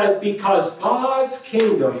 Then he says, because God's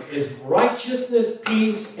kingdom is righteousness,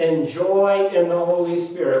 peace, and joy in the Holy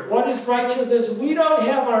Spirit. What is righteousness? We don't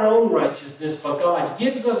have our own righteousness, but God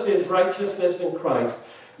gives us his righteousness in Christ.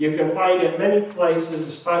 You can find it many places,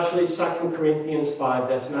 especially 2 Corinthians 5.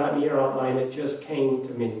 That's not in your outline. It just came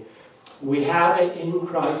to me. We have it in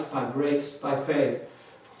Christ by grace, by faith.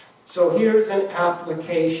 So here's an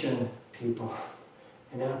application, people.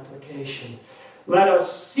 An application. Let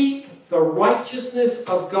us seek the righteousness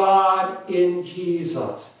of God in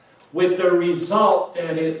Jesus, with the result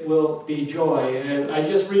that it will be joy. And I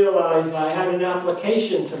just realized I had an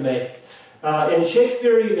application to make. And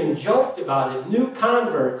Shakespeare even joked about it. New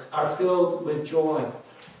converts are filled with joy.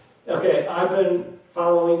 Okay, I've been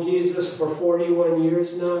following Jesus for 41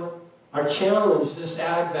 years now. Our challenge this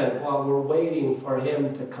Advent, while we're waiting for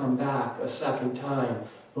him to come back a second time,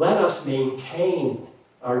 let us maintain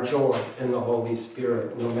our joy in the Holy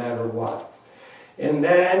Spirit no matter what. And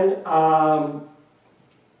then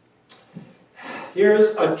here's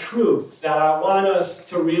a truth that I want us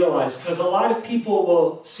to realize, because a lot of people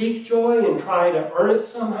will seek joy and try to earn it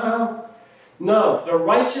somehow. No, the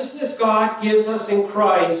righteousness God gives us in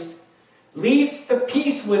Christ leads to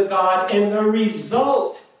peace with God, and the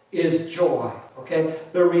result is joy. Okay?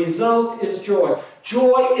 The result is joy.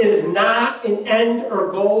 Joy is not an end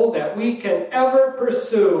or goal that we can ever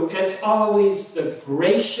pursue. It's always the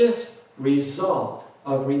gracious result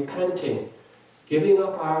of repenting, giving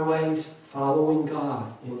up our ways, following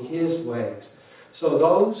God in his ways. So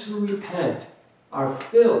those who repent are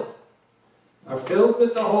filled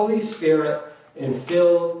with the Holy Spirit and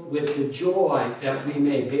filled with the joy that we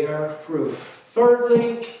may bear fruit.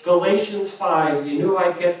 Thirdly, Galatians 5. You knew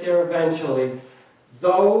I'd get there eventually.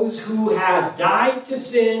 Those who have died to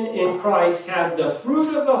sin in Christ have the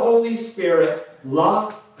fruit of the Holy Spirit,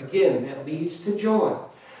 love, again, that leads to joy.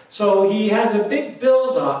 So he has a big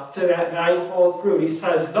build-up to that ninefold fruit. He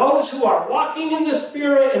says, those who are walking in the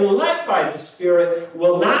Spirit and led by the Spirit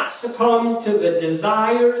will not succumb to the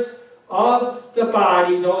desires of the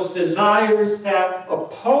body, those desires that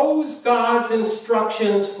oppose God's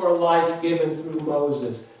instructions for life given through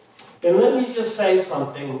Moses. And let me just say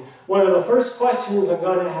something. One of the first questions I'm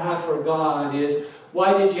going to have for God is,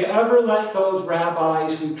 why did you ever let those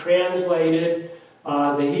rabbis who translated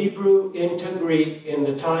the Hebrew into Greek in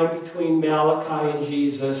the time between Malachi and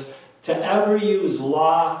Jesus to ever use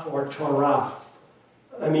law for Torah?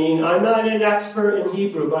 I mean, I'm not an expert in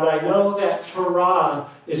Hebrew, but I know that Torah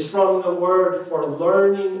is from the word for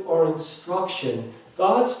learning or instruction.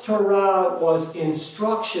 God's Torah was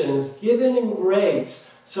instructions given in grace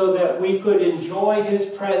so that we could enjoy his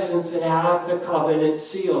presence and have the covenant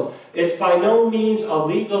seal. It's by no means a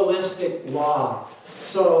legalistic law.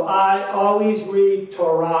 So I always read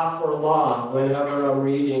Torah for law whenever I'm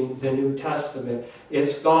reading the New Testament.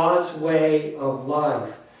 It's God's way of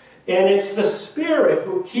life. And it's the Spirit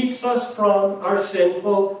who keeps us from our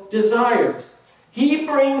sinful desires. He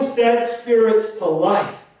brings dead spirits to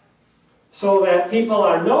life so that people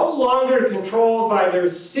are no longer controlled by their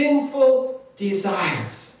sinful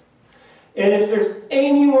desires. And if there's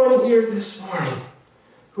anyone here this morning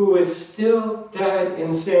who is still dead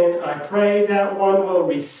in sin, I pray that one will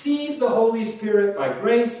receive the Holy Spirit by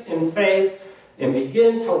grace and faith and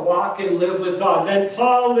begin to walk and live with God. Then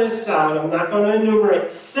Paul lists out, I'm not going to enumerate,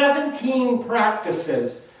 17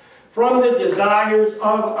 practices from the desires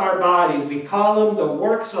of our body. We call them the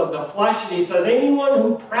works of the flesh. And he says anyone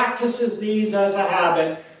who practices these as a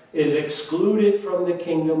habit is excluded from the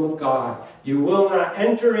kingdom of God. You will not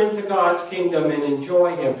enter into God's kingdom and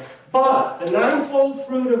enjoy him. But the ninefold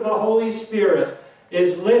fruit of the Holy Spirit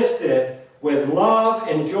is listed with love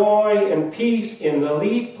and joy and peace in the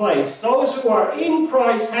lead place. Those who are in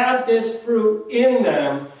Christ have this fruit in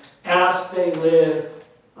them as they live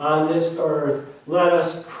on this earth. Let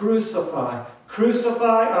us crucify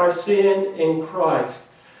our sin in Christ.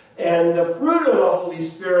 And the fruit of the Holy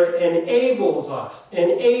Spirit enables us,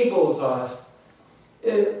 in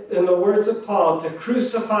the words of Paul, to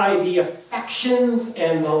crucify the affections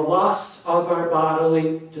and the lusts of our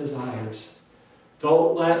bodily desires.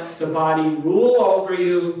 Don't let the body rule over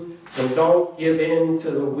you, and don't give in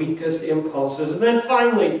to the weakest impulses. And then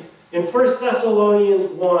finally, in 1 Thessalonians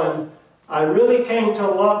 1, I really came to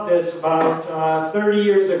love this about 30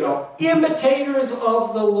 years ago. Imitators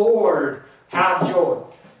of the Lord have joy.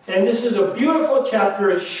 And this is a beautiful chapter.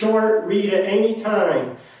 It's short. Read at any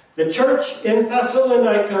time. The church in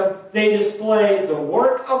Thessalonica, they displayed the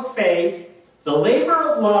work of faith, the labor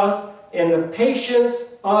of love, and the patience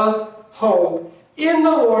of hope in the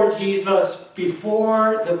Lord Jesus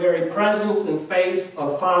before the very presence and face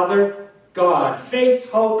of Father God. Faith,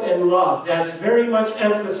 hope, and love. That's very much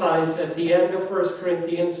emphasized at the end of 1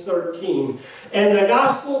 Corinthians 13. And the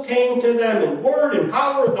gospel came to them in word and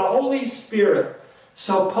power of the Holy Spirit.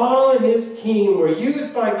 So Paul and his team were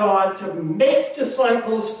used by God to make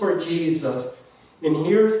disciples for Jesus. And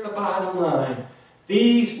here's the bottom line.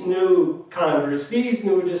 These new converts, these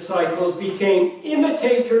new disciples became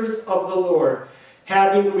imitators of the Lord,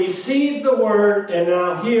 having received the word. And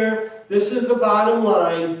now here, this is the bottom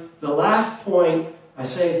line. The last point, I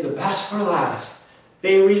saved the best for last.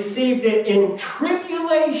 They received it in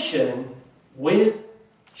tribulation with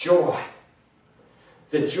joy.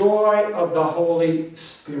 The joy of the Holy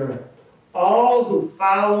Spirit. All who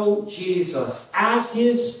follow Jesus as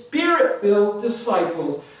his Spirit-filled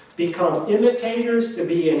disciples become imitators to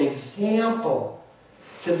be an example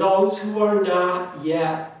to those who are not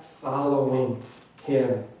yet following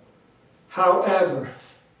him. However,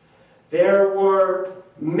 there were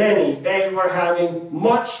many. They were having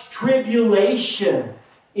much tribulation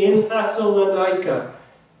in Thessalonica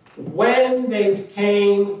when they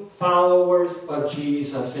became followers of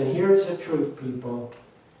Jesus. And here's the truth, people.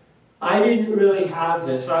 I didn't really have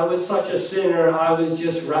this. I was such a sinner. I was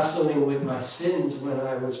just wrestling with my sins when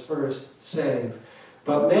I was first saved.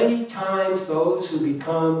 But many times those who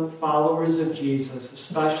become followers of Jesus,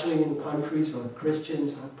 especially in countries where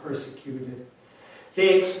Christians are persecuted,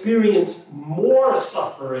 they experience more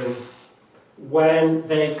suffering when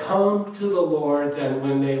they come to the Lord than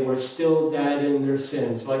when they were still dead in their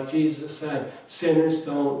sins. Like Jesus said, sinners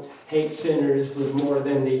don't hate sinners with more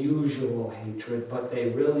than the usual hatred, but they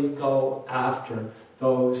really go after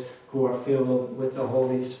those who are filled with the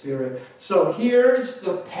Holy Spirit. So here's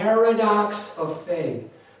the paradox of faith.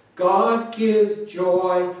 God gives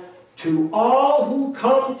joy to all who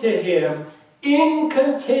come to him in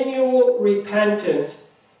continual repentance,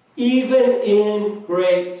 even in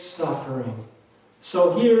great suffering.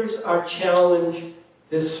 So here's our challenge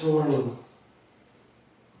this morning.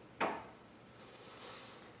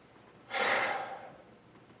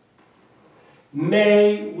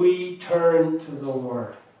 May we turn to the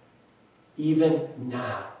Lord, even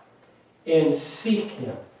now, and seek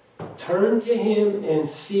him. Turn to him and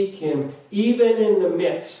seek him, even in the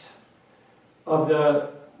midst of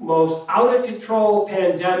the most out-of-control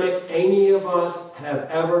pandemic any of us have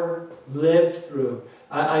ever lived through.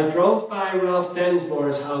 I drove by Ralph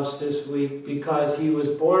Densmore's house this week because he was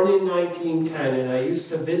born in 1910, and I used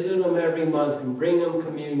to visit him every month and bring him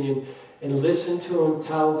communion and listen to him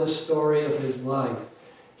tell the story of his life.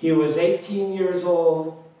 He was 18 years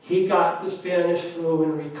old. He got the Spanish flu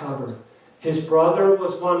and recovered. His brother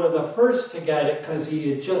was one of the first to get it because he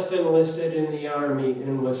had just enlisted in the army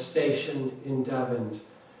and was stationed in Devons.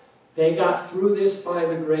 They got through this by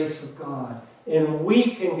the grace of God. And we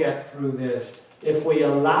can get through this if we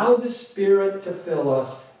allow the Spirit to fill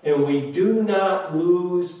us and we do not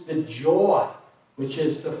lose the joy, which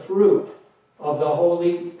is the fruit of the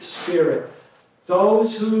Holy Spirit.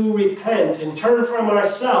 those who repent and turn from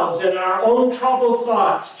ourselves and our own troubled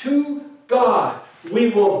thoughts to God, we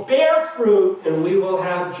will bear fruit and we will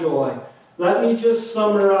have joy. Let me just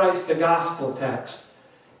summarize the gospel text.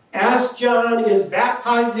 As John is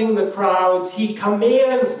baptizing the crowds, he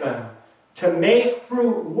commands them to make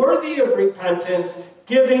fruit worthy of repentance,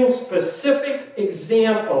 giving specific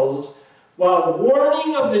examples while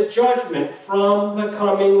warning of the judgment from the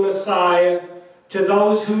coming Messiah to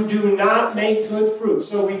those who do not make good fruit.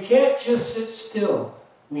 So we can't just sit still.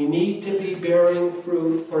 We need to be bearing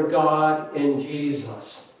fruit for God and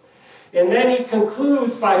Jesus. And then he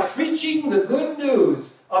concludes by preaching the good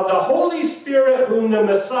news of the Holy Spirit whom the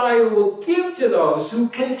Messiah will give to those who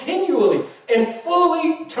continually and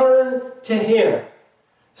fully turn to him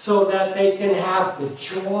so that they can have the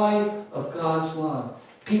joy of God's love.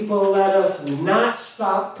 People, let us not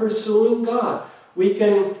stop pursuing God. We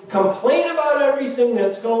can complain about everything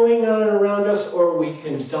that's going on around us, or we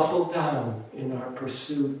can double down in our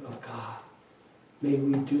pursuit of God. May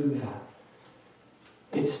we do that.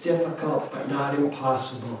 It's difficult, but not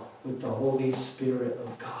impossible with the Holy Spirit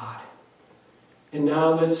of God. And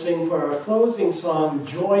now let's sing for our closing song,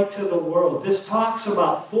 Joy to the World. This talks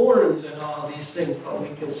about thorns and all these things, but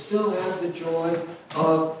we can still have the joy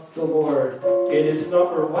of the Lord. It is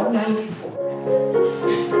number 194.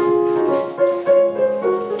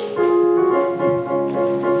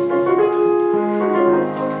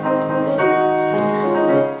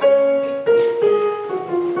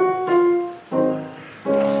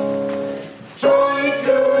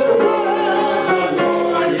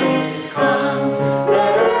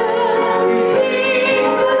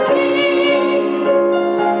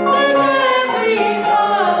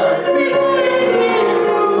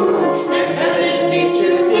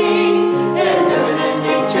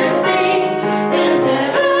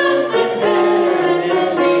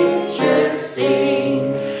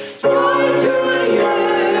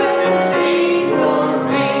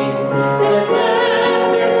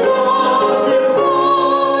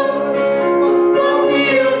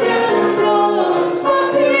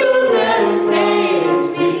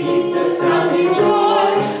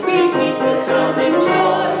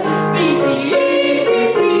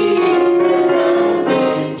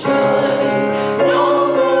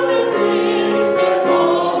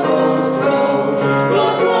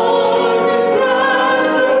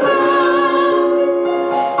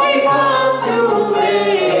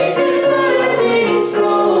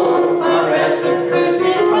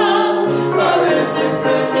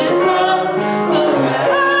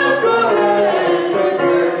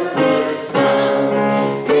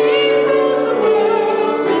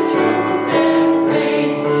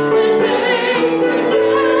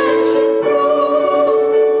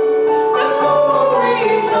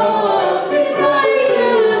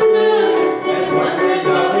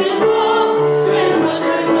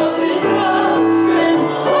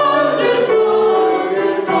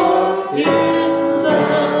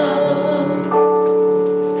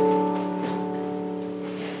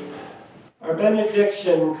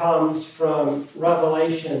 Comes from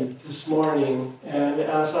Revelation this morning, and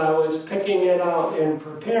as I was picking it out and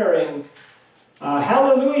preparing,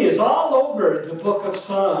 hallelujah is all over the book of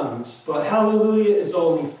Psalms, but hallelujah is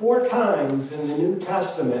only 4 times in the New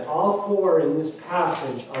Testament, all 4 in this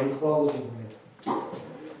passage I'm closing with.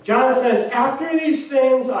 John says, after these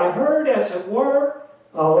things I heard, as it were,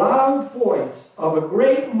 a loud voice of a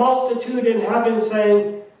great multitude in heaven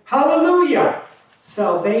saying, hallelujah,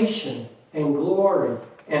 salvation and glory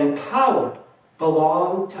and power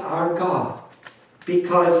belong to our God,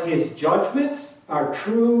 because his judgments are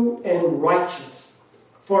true and righteous.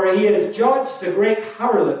 For he has judged the great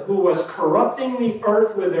harlot who was corrupting the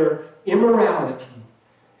earth with her immorality,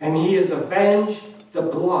 and he has avenged the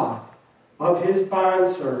blood of his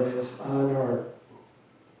bondservants on earth.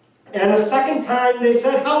 And a second time they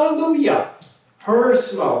said, hallelujah, her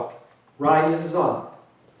smoke rises up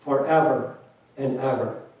forever and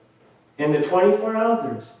ever. And the 24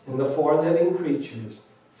 elders and the 4 living creatures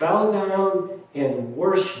fell down and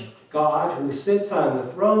worshipped God who sits on the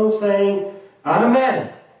throne, saying,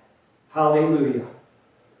 Amen, hallelujah.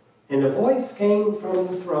 And a voice came from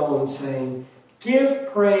the throne saying,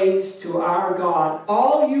 give praise to our God,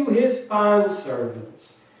 all you his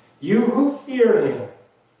bondservants, you who fear him,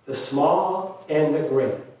 the small and the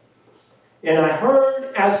great. And I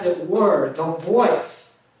heard, as it were, the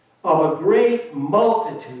voice of a great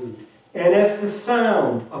multitude, and as the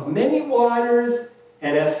sound of many waters,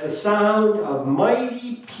 and as the sound of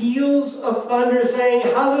mighty peals of thunder, saying,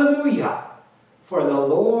 hallelujah, for the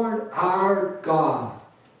Lord our God,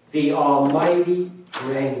 the Almighty,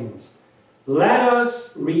 reigns. Let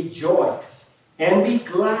us rejoice and be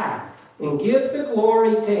glad, and give the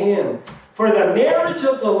glory to him. For the marriage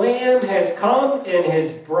of the Lamb has come, and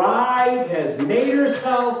his bride has made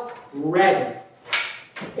herself ready.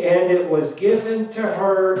 And it was given to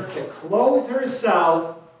her to clothe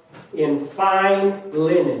herself in fine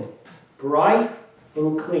linen, bright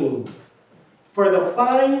and clean. For the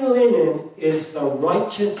fine linen is the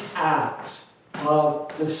righteous acts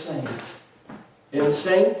of the saints. And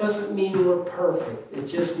saint doesn't mean we're perfect. It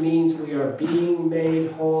just means we are being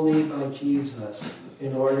made holy by Jesus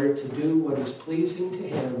in order to do what is pleasing to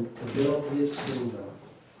him, to build his kingdom.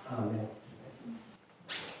 Amen.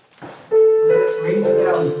 Let us ring the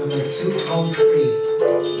bells of the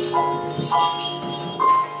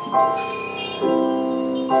 203.